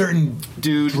watching certain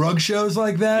drug shows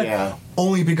like that. Yeah.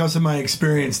 Only because of my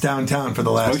experience downtown for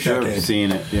the last decade.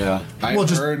 Seeing it, yeah. I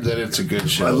heard that it's a good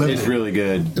show. It's really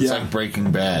good. It's like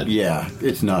Breaking Bad. Yeah,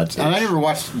 it's nuts. And I never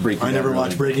watched Breaking Bad. I never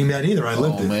watched Breaking Bad either. I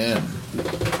lived it. Oh, man.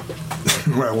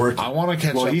 Where I worked. I want to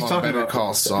catch up on Better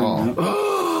Call Saul.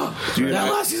 Dude,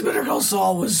 that last season of Better Call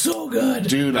Saul was so good.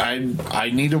 Dude, I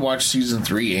need to watch season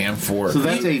 3 and 4. So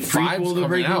that's a prequel to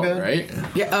Breaking Bad, right?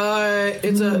 Yeah,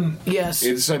 it's a yes.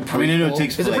 It's a prequel. I mean, I know it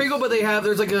takes place. It's a prequel, but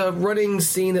there's like a running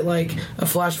scene that like a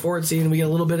flash forward scene. We get a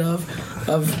little bit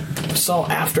of Saul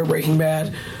after Breaking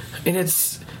Bad, and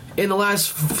it's in the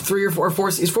last 3 or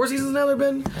 4 seasons. 4 seasons now there've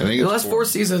been. I think in the last 4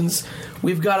 seasons,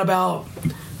 we've got about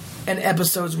an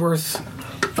episode's worth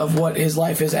of what his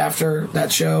life is after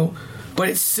that show. But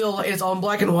it's on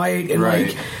black and white, and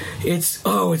like it's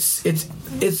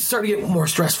starting to get more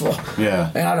stressful. Yeah,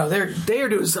 and I don't know they are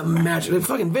doing some magic.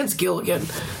 Fucking Vince Gilligan,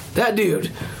 that dude.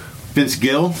 Vince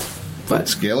Gill.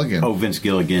 Vince Gilligan. Oh, Vince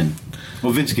Gilligan.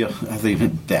 Well, Vince Gill. I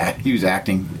think that he was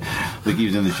acting like he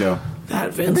was in the show.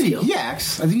 That Vince Gill. He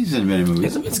acts. I think he's in many movies.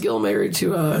 Isn't Vince Gill married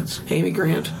to Amy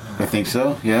Grant? I think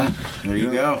so. Yeah. There you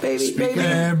go.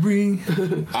 Baby.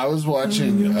 I was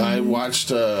watching. I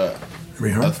watched.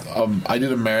 I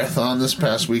did a marathon this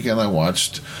past weekend. I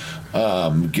watched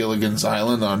Gilligan's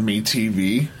Island on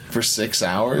MeTV for 6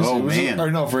 hours. Oh, man. Or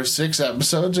no, for 6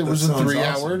 episodes. It was a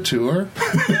 3-hour tour.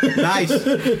 Nice.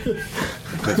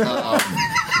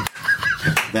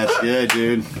 That's good,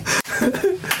 dude.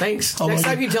 Thanks. Next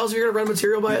time you tell us if you're going to run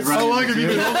material by itself. How long have you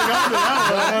been holding on to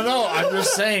that? No. I'm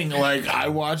just saying, like, I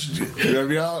watched...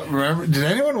 Remember? Did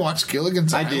anyone watch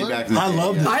Gilligan's Island? I did back in the day. I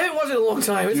loved it. I haven't watched it in a long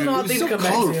time. It's an odd thing to come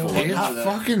back to. It's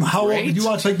fucking How great. did you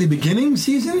watch like the beginning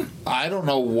season? I don't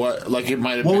know what... Like, it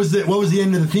might have What been... was the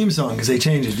end of the theme song? Because they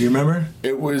changed it. Do you remember?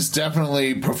 It was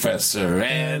definitely Professor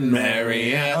and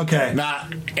Marianne. Okay.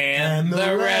 Not and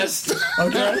the rest.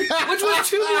 Okay. Which was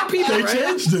 2 more people, They right?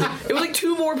 changed it. It was like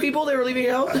 2 more people they were leaving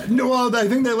out? No, well, I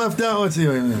think they left out. Let's see.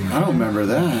 I don't remember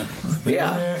that.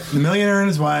 Yeah. The millionaire and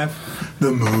his wife,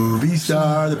 the movie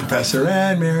star, the professor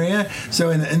and Marianne. So,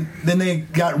 and then they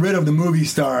got rid of the movie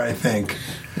star, I think.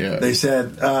 Yeah. They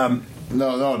said...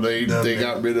 No, they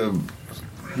got rid of...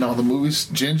 No, the movie's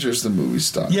Ginger's the movie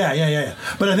star. Yeah.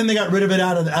 But I think they got rid of it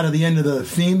out of the end of the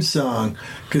theme song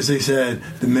because they said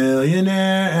the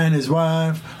millionaire and his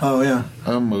wife. Oh yeah,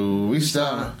 a movie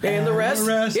star and the rest.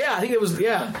 Yeah, I think it was.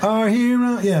 Yeah, our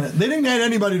hero. Yeah, they didn't add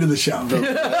anybody to the show.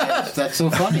 That's so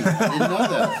funny. I didn't know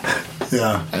that.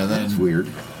 Yeah, and then that's weird.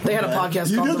 They had a podcast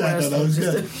You called did The that, Rest. though. That was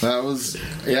good. That was,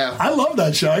 yeah. I love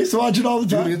that show. I used to watch it all the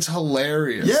time. Dude, it's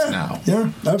hilarious now.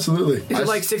 Yeah, absolutely. Is it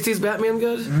like 60s Batman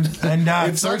good? And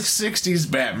It's like 60s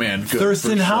Batman. Good,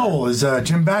 Thurston for sure. Howell is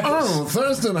Jim Backus. Oh,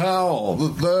 Thurston Howell, the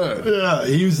third. Yeah,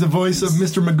 he was the voice of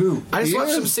Mr. Magoo. I just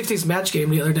watched some 60s Match Game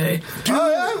the other day. Oh,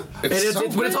 yeah? And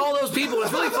it's all those people.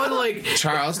 It's really fun to like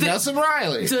Charles Nelson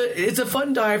Riley. It's a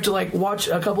fun dive to like watch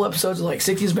a couple episodes of like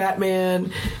 60s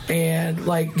Batman and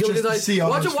like Just to see all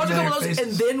watch those a couple of those familiar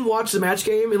and then watch the Match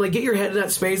Game and like get your head in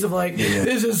that space of like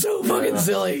this is so fucking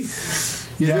silly.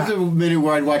 There's a minute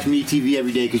where I'd watch Me TV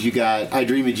every day because you got I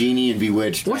Dream of Jeannie and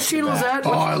Bewitched. What channel is that?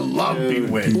 Oh, I love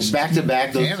Bewitched. Back to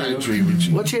back. Those And I two. Dream of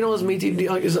Jeannie. What channel is Me TV?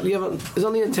 Like, is it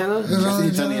on the antenna? I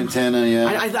think it's on the antenna.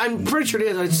 Yeah. I'm pretty sure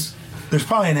it is. There's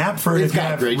probably an app for it It's if you got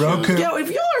have great Roku. Yo, if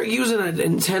you are using an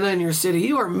antenna in your city,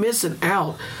 you are missing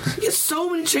out. You get so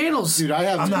many channels. Dude, I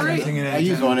have. I'm not great. using it. I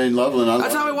use one in Loveland.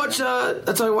 That's how I watch.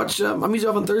 I'm usually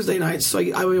off on Thursday nights, so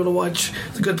I'm able to watch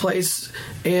The Good Place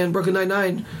and Brooklyn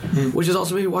Nine-Nine, which is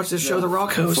also maybe watch this show, The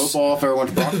Rock hosts. Football. If I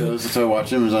watch Broncos, that's how I watch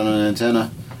them. Is on an antenna,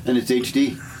 and it's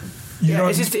HD. You don't,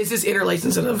 It's just interlaced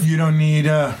instead of you don't need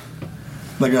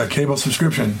like a cable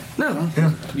subscription. no.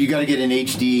 Yeah. You got to get an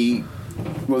HD.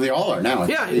 Well, they all are now.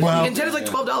 Yeah, Well- antenna's like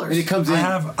And $12. it comes in. I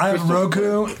have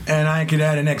Roku, and I could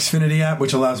add an Xfinity app,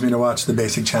 which allows me to watch the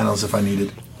basic channels if I need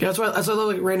it. Yeah, that's why I love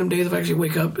like random days if I actually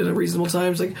wake up in a reasonable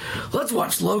time. It's like let's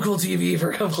watch local TV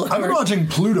for a couple of I've been hours. watching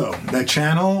Pluto, that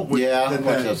channel. Yeah, I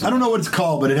watch that I don't know what it's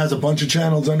called, but it has a bunch of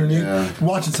channels underneath. Yeah.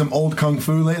 Watching some old kung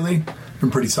fu lately. Been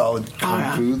pretty solid.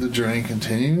 yeah. Food, the journey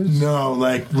continues. No,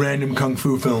 like random kung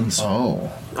fu films.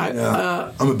 Oh.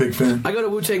 Yeah, I'm a big fan. I go to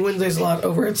Wu-Tang Wednesdays a lot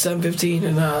over at 7:15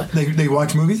 and They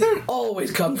watch movies there?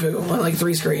 always kung fu on like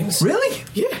 3 screens. Really?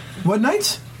 Yeah. What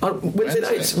nights? On Wednesday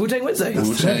nights, Wu-Tang Wednesday.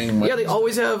 Wu-Tang. Yeah, they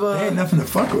always have. They ain't nothing to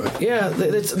fuck with. Yeah,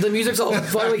 the music's all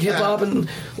fun, like hip hop and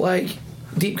like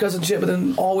deep cuts and shit, but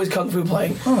then always kung fu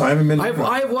playing. Oh, I haven't been.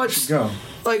 I've watched Go.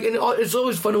 like, and it's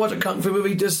always fun to watch a kung fu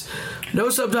movie. Just no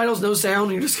subtitles, no sound.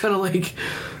 And you're just kind of like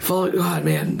following. God,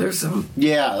 man, there's some.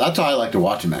 Yeah, that's how I like to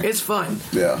watch them. Actually. It's fun.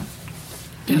 Yeah.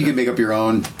 And you can make up your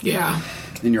own Yeah.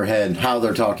 in your head how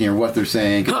they're talking or what they're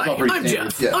saying. 'cause it's all Hi, pretty I'm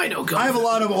standard. Jeff. I know kung I have a fu.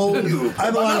 lot of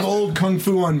old kung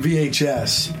fu on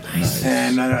VHS,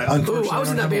 and unfortunately, Ooh, I was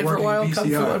in don't that have band for a while. working Kung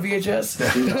fu VCR. on VHS.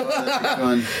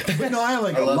 Fun. But no, I have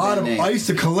like I a love lot that of. name. I used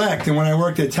to collect, and when I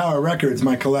worked at Tower Records,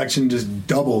 my collection just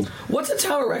doubled. What's a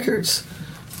Tower Records?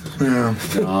 Yeah,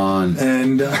 On.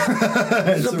 and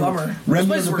It's a bummer. Remnant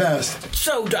Those of the were best.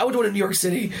 So I went to one in New York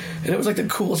City, and it was like the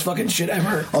coolest fucking shit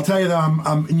ever. I'll tell you though,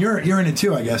 and you're in it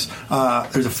too, I guess.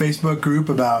 There's a Facebook group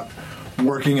about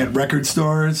working at record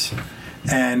stores,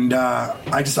 and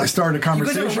I started a You guys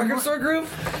conversation. have a record store group?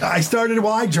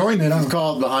 I joined it. It's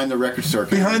called Behind the Record Store.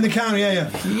 Behind the Counter. Yeah.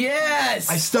 Yes.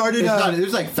 I started. It's not,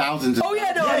 there's like thousands of. Oh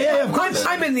yeah, no. Yeah, of course.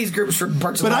 I'm in these groups for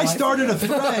parts of But my I life. started a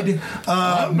thread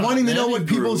wanting to know what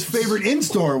people's favorite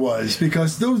in-store was,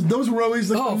 because those were always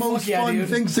like Oh, the most fuck yeah, fun dude.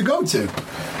 things to go to.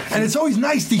 And it's always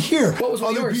nice to hear What was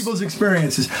one of other yours? people's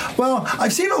experiences. Well,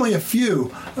 I've seen only a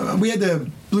few. We had the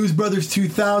Blues Brothers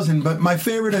 2000, but my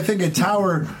favorite, I think, at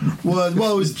Tower was,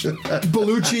 well, it was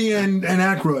Belushi and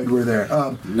Aykroyd were there.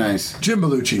 Nice. Jim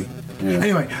Belushi. Yeah.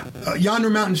 Anyway, Yonder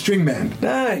Mountain String Band.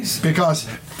 Nice. Because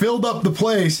filled up the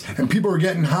place and people were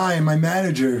getting high, and my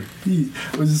manager, he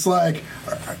was just like,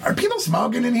 are people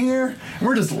smoking in here? And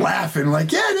we're just laughing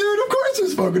like, yeah, dude, of course they're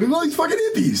smoking. There's all these fucking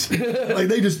hippies. Like,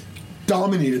 they just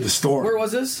dominated the store. Where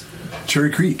was this? Cherry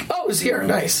Creek, Oh, it was here.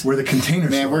 Nice. where the container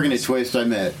Man, store working is. at Twist, I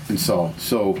met and saw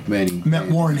so many. Met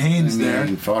Warren Haynes there.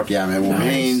 Fuck yeah, I met Warren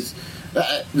Nice. Haynes.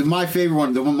 My favorite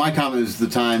one, my comment was the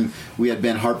time we had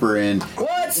Ben Harper in.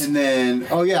 What? And then,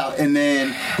 and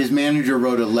then his manager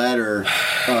wrote a letter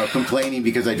complaining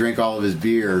because I drank all of his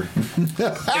beer. Because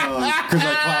I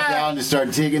clocked out and just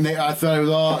started taking. I thought it was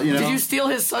all, you know. Did you steal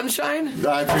his sunshine?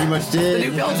 I pretty much did. The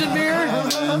New Belgian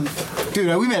beer? Dude,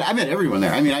 I met everyone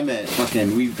there. I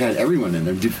mean, we've had everyone in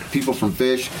there. People from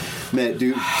Fish, met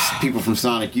people from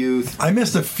Sonic Youth. I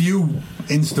missed a few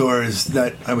in-stores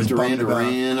that I was Duran bummed about.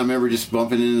 Duran. I remember just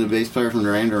bumping into the bass player from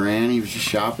Duran Duran. He was just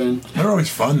shopping. They're always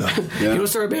fun, though. You want to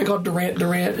start a band called Durant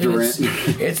Durant? And Durant.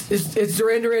 It's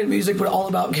Duran Duran music, but all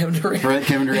about Kevin Durant. Right,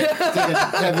 Kevin Durant. It's like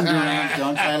a Kevin Durant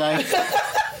dunk highlight.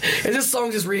 And this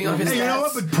song just reading off his Hey, you know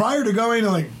what? stats. But prior to going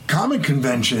to, like, comic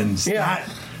conventions, Yeah.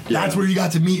 that's where you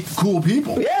got to meet cool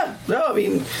people. Yeah, no, I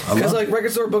mean, because like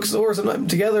record store, bookstore, sometimes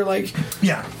together, like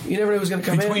Yeah. you never know who's going to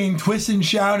come Between Twist and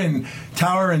Shout and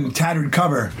Tower and Tattered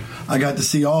Cover, I got to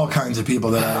see all kinds of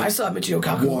people that in. I saw Michio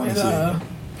Kaku Warren and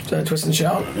Twist and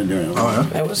Shout. Been doing it.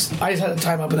 Oh, I just had a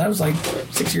time up, but that was like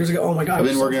 6 years ago. Oh my god! I've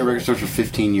been working at record stores for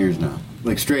 15 years now,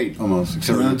 like straight almost,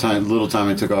 except for the little time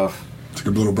I took off. Took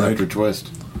a little break after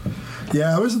Twist.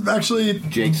 Yeah, it was actually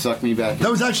Jake sucked me back in.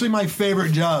 That was actually my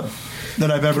favorite job that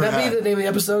I've ever had. Can that be the name of the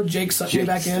episode? Jake sucked me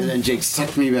back in. And Jake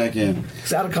sucked me back in.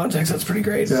 It's out of context. That's pretty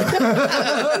great.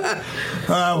 Yeah.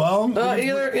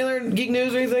 Any other geek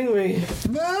news or anything?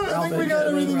 I think we got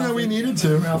everything that we needed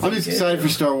to. I'm just excited for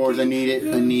Star Wars. I need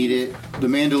it. The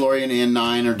Mandalorian and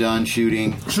 9 are done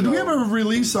shooting. So do we have a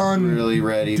release on really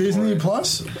ready Disney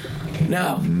Plus?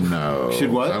 No.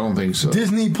 Should what? I don't think so.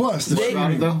 Disney Plus.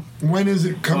 When is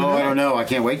it coming out? I don't know. I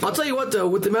can't wait. I'll tell you what, though.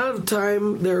 With the amount of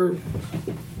time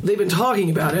they've been talking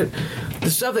about it, the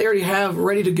stuff they already have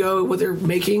ready to go, what they're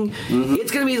making,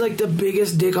 it's going to be like the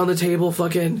biggest dick on the table.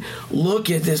 Fucking look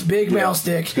at this big mouse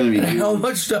dick. It's going to be and how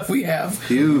much stuff we have.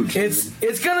 Huge.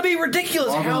 It's going to be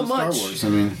ridiculous how much. Star Wars, I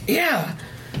mean. Yeah.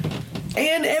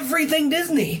 And everything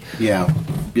Disney. Yeah.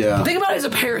 Yeah. Think about it as a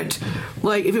parent.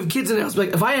 Like, if you have kids in the house, like,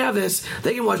 if I have this,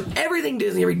 they can watch everything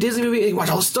Disney, every Disney movie, they can watch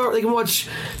all the Star, they can watch,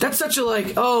 that's such a,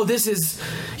 like, this is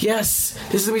going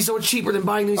to be so much cheaper than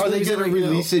buying these Are movies. they going to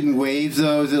release it in waves,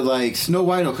 though? Is it like Snow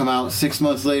White will come out 6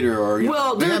 months later, or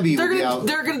they're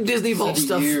going to Disney Vault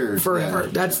stuff forever. Yeah.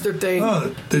 That's their thing.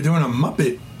 Oh, they're doing a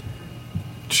Muppet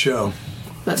show.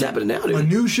 That's happening now, dude. A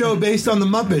new show based on the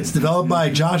Muppets, developed by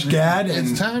Josh Gad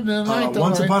and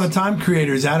Once Upon a Time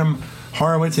creators Adam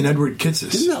Horowitz and Edward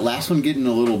Kitsis. Didn't that last one get in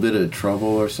a little bit of trouble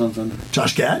or something?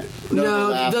 Josh Gad?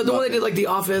 No, the one they did like The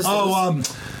Office.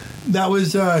 That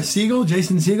was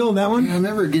Jason Segel, that one? Yeah, I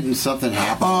remember getting something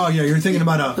happen. Oh, yeah, you're thinking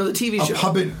about the TV show.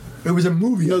 Puppet. It was a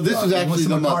movie. No, this was actually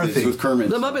The Muppets with Kermit.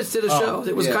 The Muppets did a show.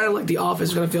 It was kind of like The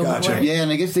Office. Going to feel that way. Yeah,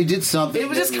 and I guess they did something. It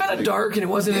was just kind of dark, and it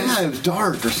wasn't. Yeah, it was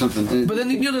dark or something. But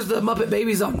then there's the Muppet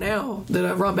Babies on now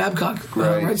that Ron Babcock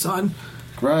writes on.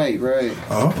 Right.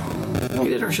 Oh. He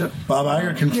did our show. Bob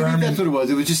Iger confirmed. That's what it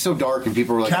was. It was just so dark, and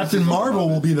people were like, Captain Marvel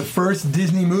will be the first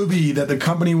Disney movie that the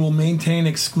company will maintain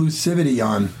exclusivity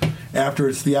on after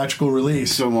its theatrical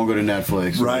release. So it won't go to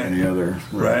Netflix or any other.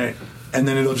 Right. And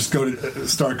then it'll just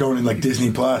start going in like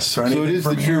Disney Plus or anything. So it is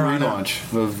the true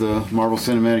relaunch of the Marvel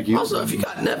Cinematic Universe. Also, if you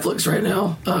got Netflix right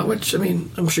now, which, I mean,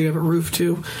 I'm sure you have a roof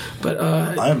too, but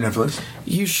I have Netflix.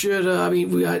 You should,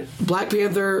 we got Black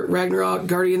Panther, Ragnarok,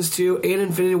 Guardians 2, and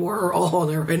Infinity War are all on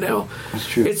there right now. That's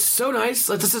true. It's so nice.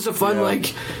 Like, this is a fun,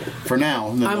 for now.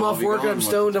 I'm off work and I'm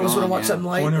stoned. I just want to watch something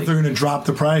light. I wonder if they're going to drop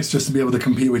the price just to be able to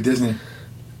compete with Disney.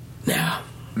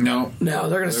 No, they're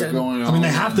going to send. I mean, they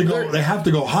have to go. They have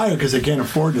to go higher because they can't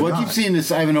afford to. Well, I keep seeing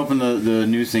this. I haven't opened the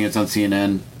news thing. It's on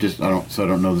CNN. I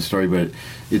don't know the story, but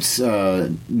it's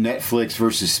Netflix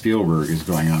versus Spielberg is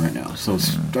going on right now. So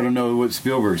I don't know what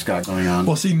Spielberg's got going on.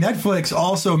 Well, see, Netflix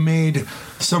also made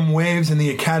some waves in the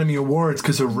Academy Awards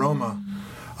because of Roma.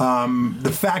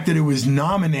 The fact that it was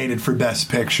nominated for Best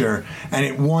Picture and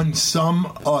it won some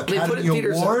Academy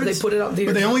Awards. They put it out in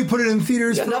theaters. But they only put it in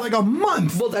theaters for like a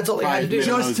month. Well, that's all they had to do.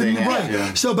 Just to,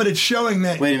 right. So, but it's showing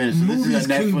that wait a minute. So movies this is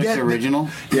a Netflix original?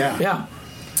 Yeah.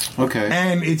 Okay.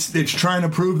 And it's trying to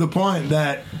prove the point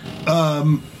that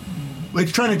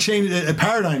it's trying to change a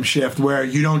paradigm shift where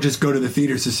you don't just go to the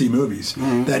theaters to see movies.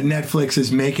 Mm-hmm. That Netflix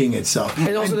is making itself.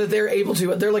 And also that they're able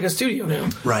to. They're like a studio now.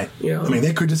 Right. You know? I mean,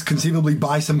 they could just conceivably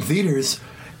buy some theaters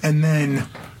and then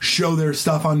show their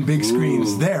stuff on big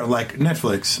screens there, like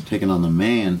Netflix. Taking on the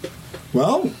man.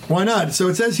 Well, why not? So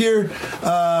it says here,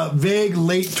 vague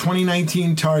late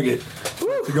 2019 target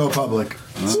to go public.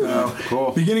 So,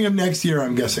 cool. Beginning of next year,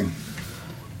 I'm guessing.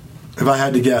 If I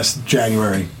had to guess,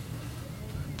 January.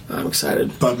 I'm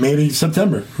excited. But maybe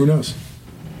September. Who knows?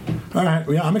 All right.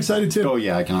 Yeah, I'm excited too. Oh,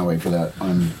 yeah. I cannot wait for that.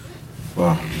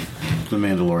 The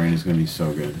Mandalorian is going to be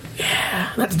so good.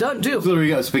 Yeah. That's done too. It's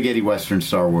literally a spaghetti western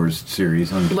Star Wars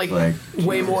series. On like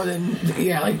way more than,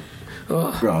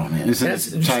 oh, man. That's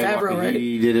Favreau, right?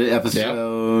 He did an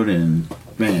episode, and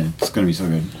man, it's going to be so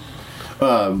good.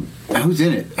 Who's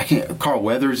in it? I can't. Carl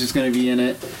Weathers is going to be in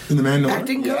it. In the Mandalorian?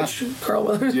 Acting coach, Carl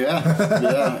Weathers. Yeah.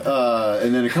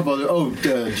 And then a couple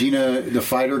other. Gina, the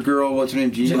fighter girl. What's her name?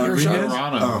 Gina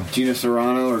Carano. Gina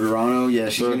Serrano or Garano. Yeah,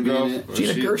 she's going to be in it.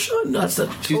 Gina Gershon? No,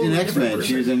 she's in X-Men.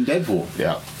 She was in Deadpool.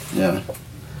 Yeah.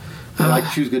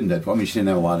 She was good in Deadpool. I mean, she didn't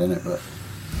have a lot in it, but.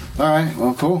 All right.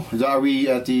 Well, cool. Are we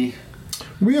at the?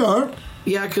 We are.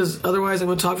 Yeah, because otherwise I'm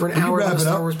going to talk for an hour about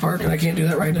Star Wars Park, and I can't do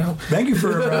that right now. Thank you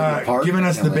for giving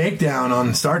us the breakdown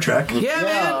on Star Trek. Yeah,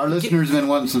 man. Our listeners have been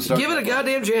wanting some Star Trek. Give it a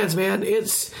goddamn chance, man.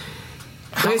 It's...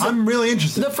 I'm really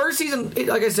interested. The first season,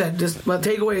 like I said, just my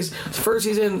takeaways. The first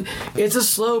season, it's a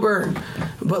slow burn,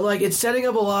 but like it's setting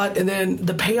up a lot, and then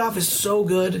the payoff is so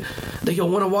good. that you'll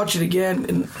want to watch it again.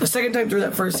 And the second time through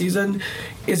that first season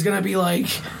is going to be like,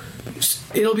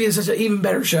 it'll be such an even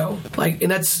better show. Like,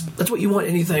 and that's what you want.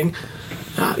 Anything.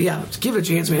 Yeah, give it a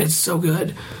chance, man. It's so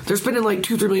good. They're spending like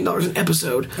 $2-3 million an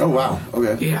episode. Oh wow.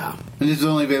 Okay. Yeah. And this is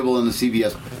only available in the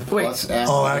CBS Plus app.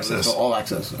 All access. All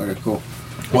access. Okay, cool.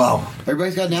 Wow.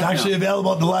 Everybody's got an app It's actually now.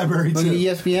 available at the library Look, too.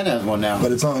 ESPN has one now.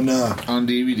 But it's on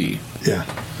DVD. Yeah.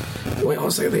 Wait,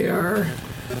 I'll say they are.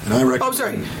 And I reckon. Oh,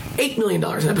 sorry, $8 million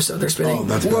an episode they're spending. Oh,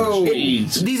 that's Whoa.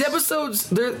 These episodes,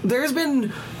 there's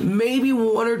been maybe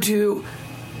 1 or 2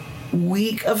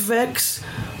 weak effects,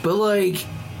 but like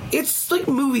it's like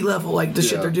movie level, like the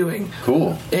shit they're doing.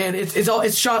 Cool. And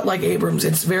it's shot like Abrams.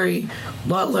 It's very a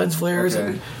lot of lens flares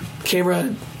and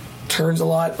camera turns a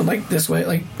lot like this way.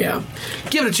 Like, yeah,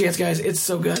 give it a chance, guys. It's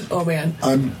so good. Oh man,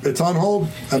 it's on hold.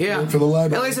 Yeah, for the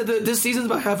library. And like I said, this season's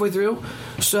about halfway through,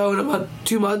 so in about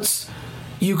 2 months.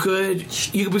 You could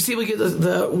basically get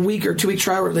the week or 2 week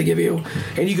trial that they give you,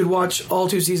 and you could watch all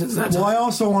 2 seasons. That's I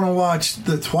also want to watch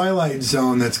the Twilight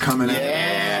Zone that's coming out.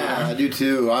 Yeah, I do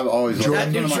too. I've always that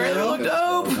new trailer looked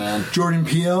dope. Jordan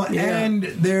Peele, and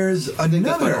there's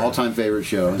another my all-time favorite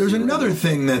show. There's another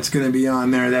thing that's going to be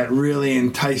on there that really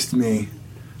enticed me.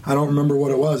 I don't remember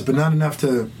what it was, but not enough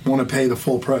to want to pay the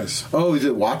full price. Oh, is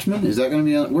it Watchmen? Is that going to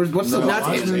be on? What's the That's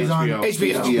Watchmen's on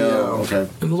HBO. Okay.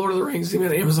 And Lord of the Rings, even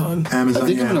on Amazon. I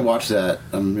think I'm going to watch that.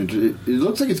 It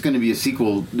looks like it's going to be a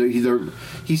sequel.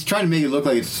 He's trying to make it look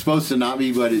like it's supposed to not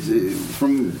be, but it's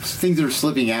from things that are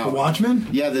slipping out. The Watchmen?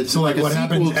 Yeah, that's So, like, a what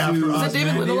sequel happens to... after Is that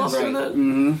David Lindelof doing that?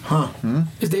 Mm-hmm. Huh?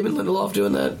 Is David Lindelof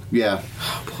doing that? Yeah.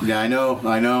 Yeah, I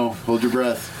know. Hold your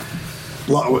breath.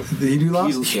 Did he do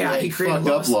Lost? He created fucked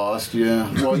up Lost. Yeah.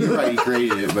 Well, you're right. He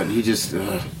created it, but he just.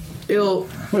 What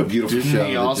a beautiful Didn't show.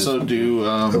 he also do?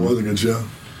 That was a good show.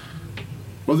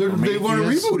 Well, they want to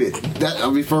reboot it.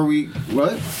 That before we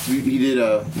what he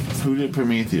did. Who did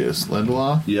Prometheus?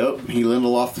 Lindelof. Yep, he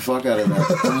Lindelof the fuck out of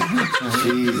that.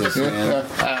 Jesus, man.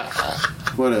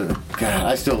 What a God!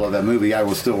 I still love that movie. I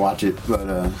will still watch it, but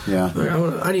yeah.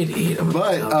 I need to eat.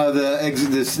 But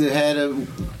the head of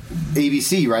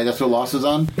ABC, right? That's what Lost is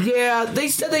on. Yeah, they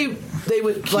said they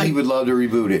would like. He would love to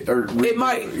reboot it, or it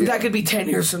might. That could be 10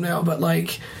 years from now, but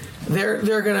like.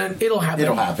 They're gonna. It'll happen.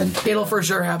 It'll happen. It'll for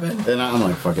sure happen. And I'm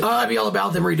like, fuck it. I'd be all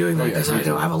about them redoing that because I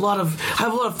have a lot of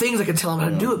things I can tell them how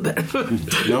to do it better.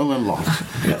 No Lindelof.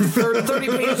 30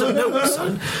 pages of notes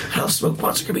on how smoke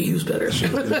pots can be used better.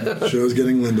 Show's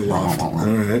getting Lindelof. All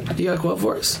right. You got a quote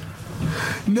for us?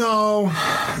 No,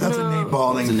 that's a Nate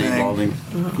Balding thing. Nate Balding.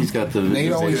 He's got the.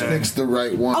 Nate always picks the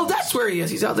right one. Oh, that's where he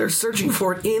is. He's out there searching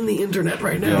for it in the internet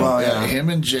right now. Yeah. Well, yeah, him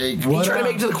and Jake. He tried to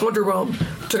make it to the quantum realm.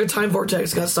 Took a time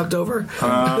vortex, got sucked over.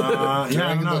 I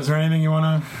don't know. Is there anything you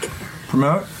want to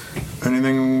promote?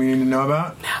 Anything we need to know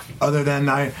about? Other than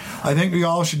I think we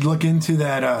all should look into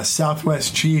that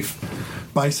Southwest Chief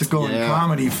Bicycle and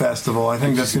Comedy Festival. I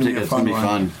think that's going to be a fun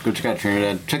one. Go check out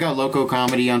Trinidad. Check out Loco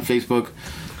Comedy on Facebook.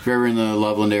 If you're ever in the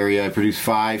Loveland area, I produce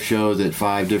 5 shows at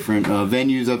 5 different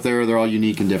venues up there. They're all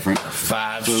unique and different.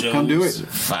 5 so shows. Come do it.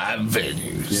 5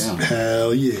 venues. Yeah.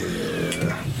 Hell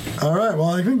yeah. All right,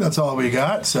 well, I think that's all we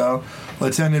got. So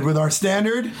let's end it with our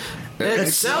standard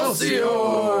Excelsior!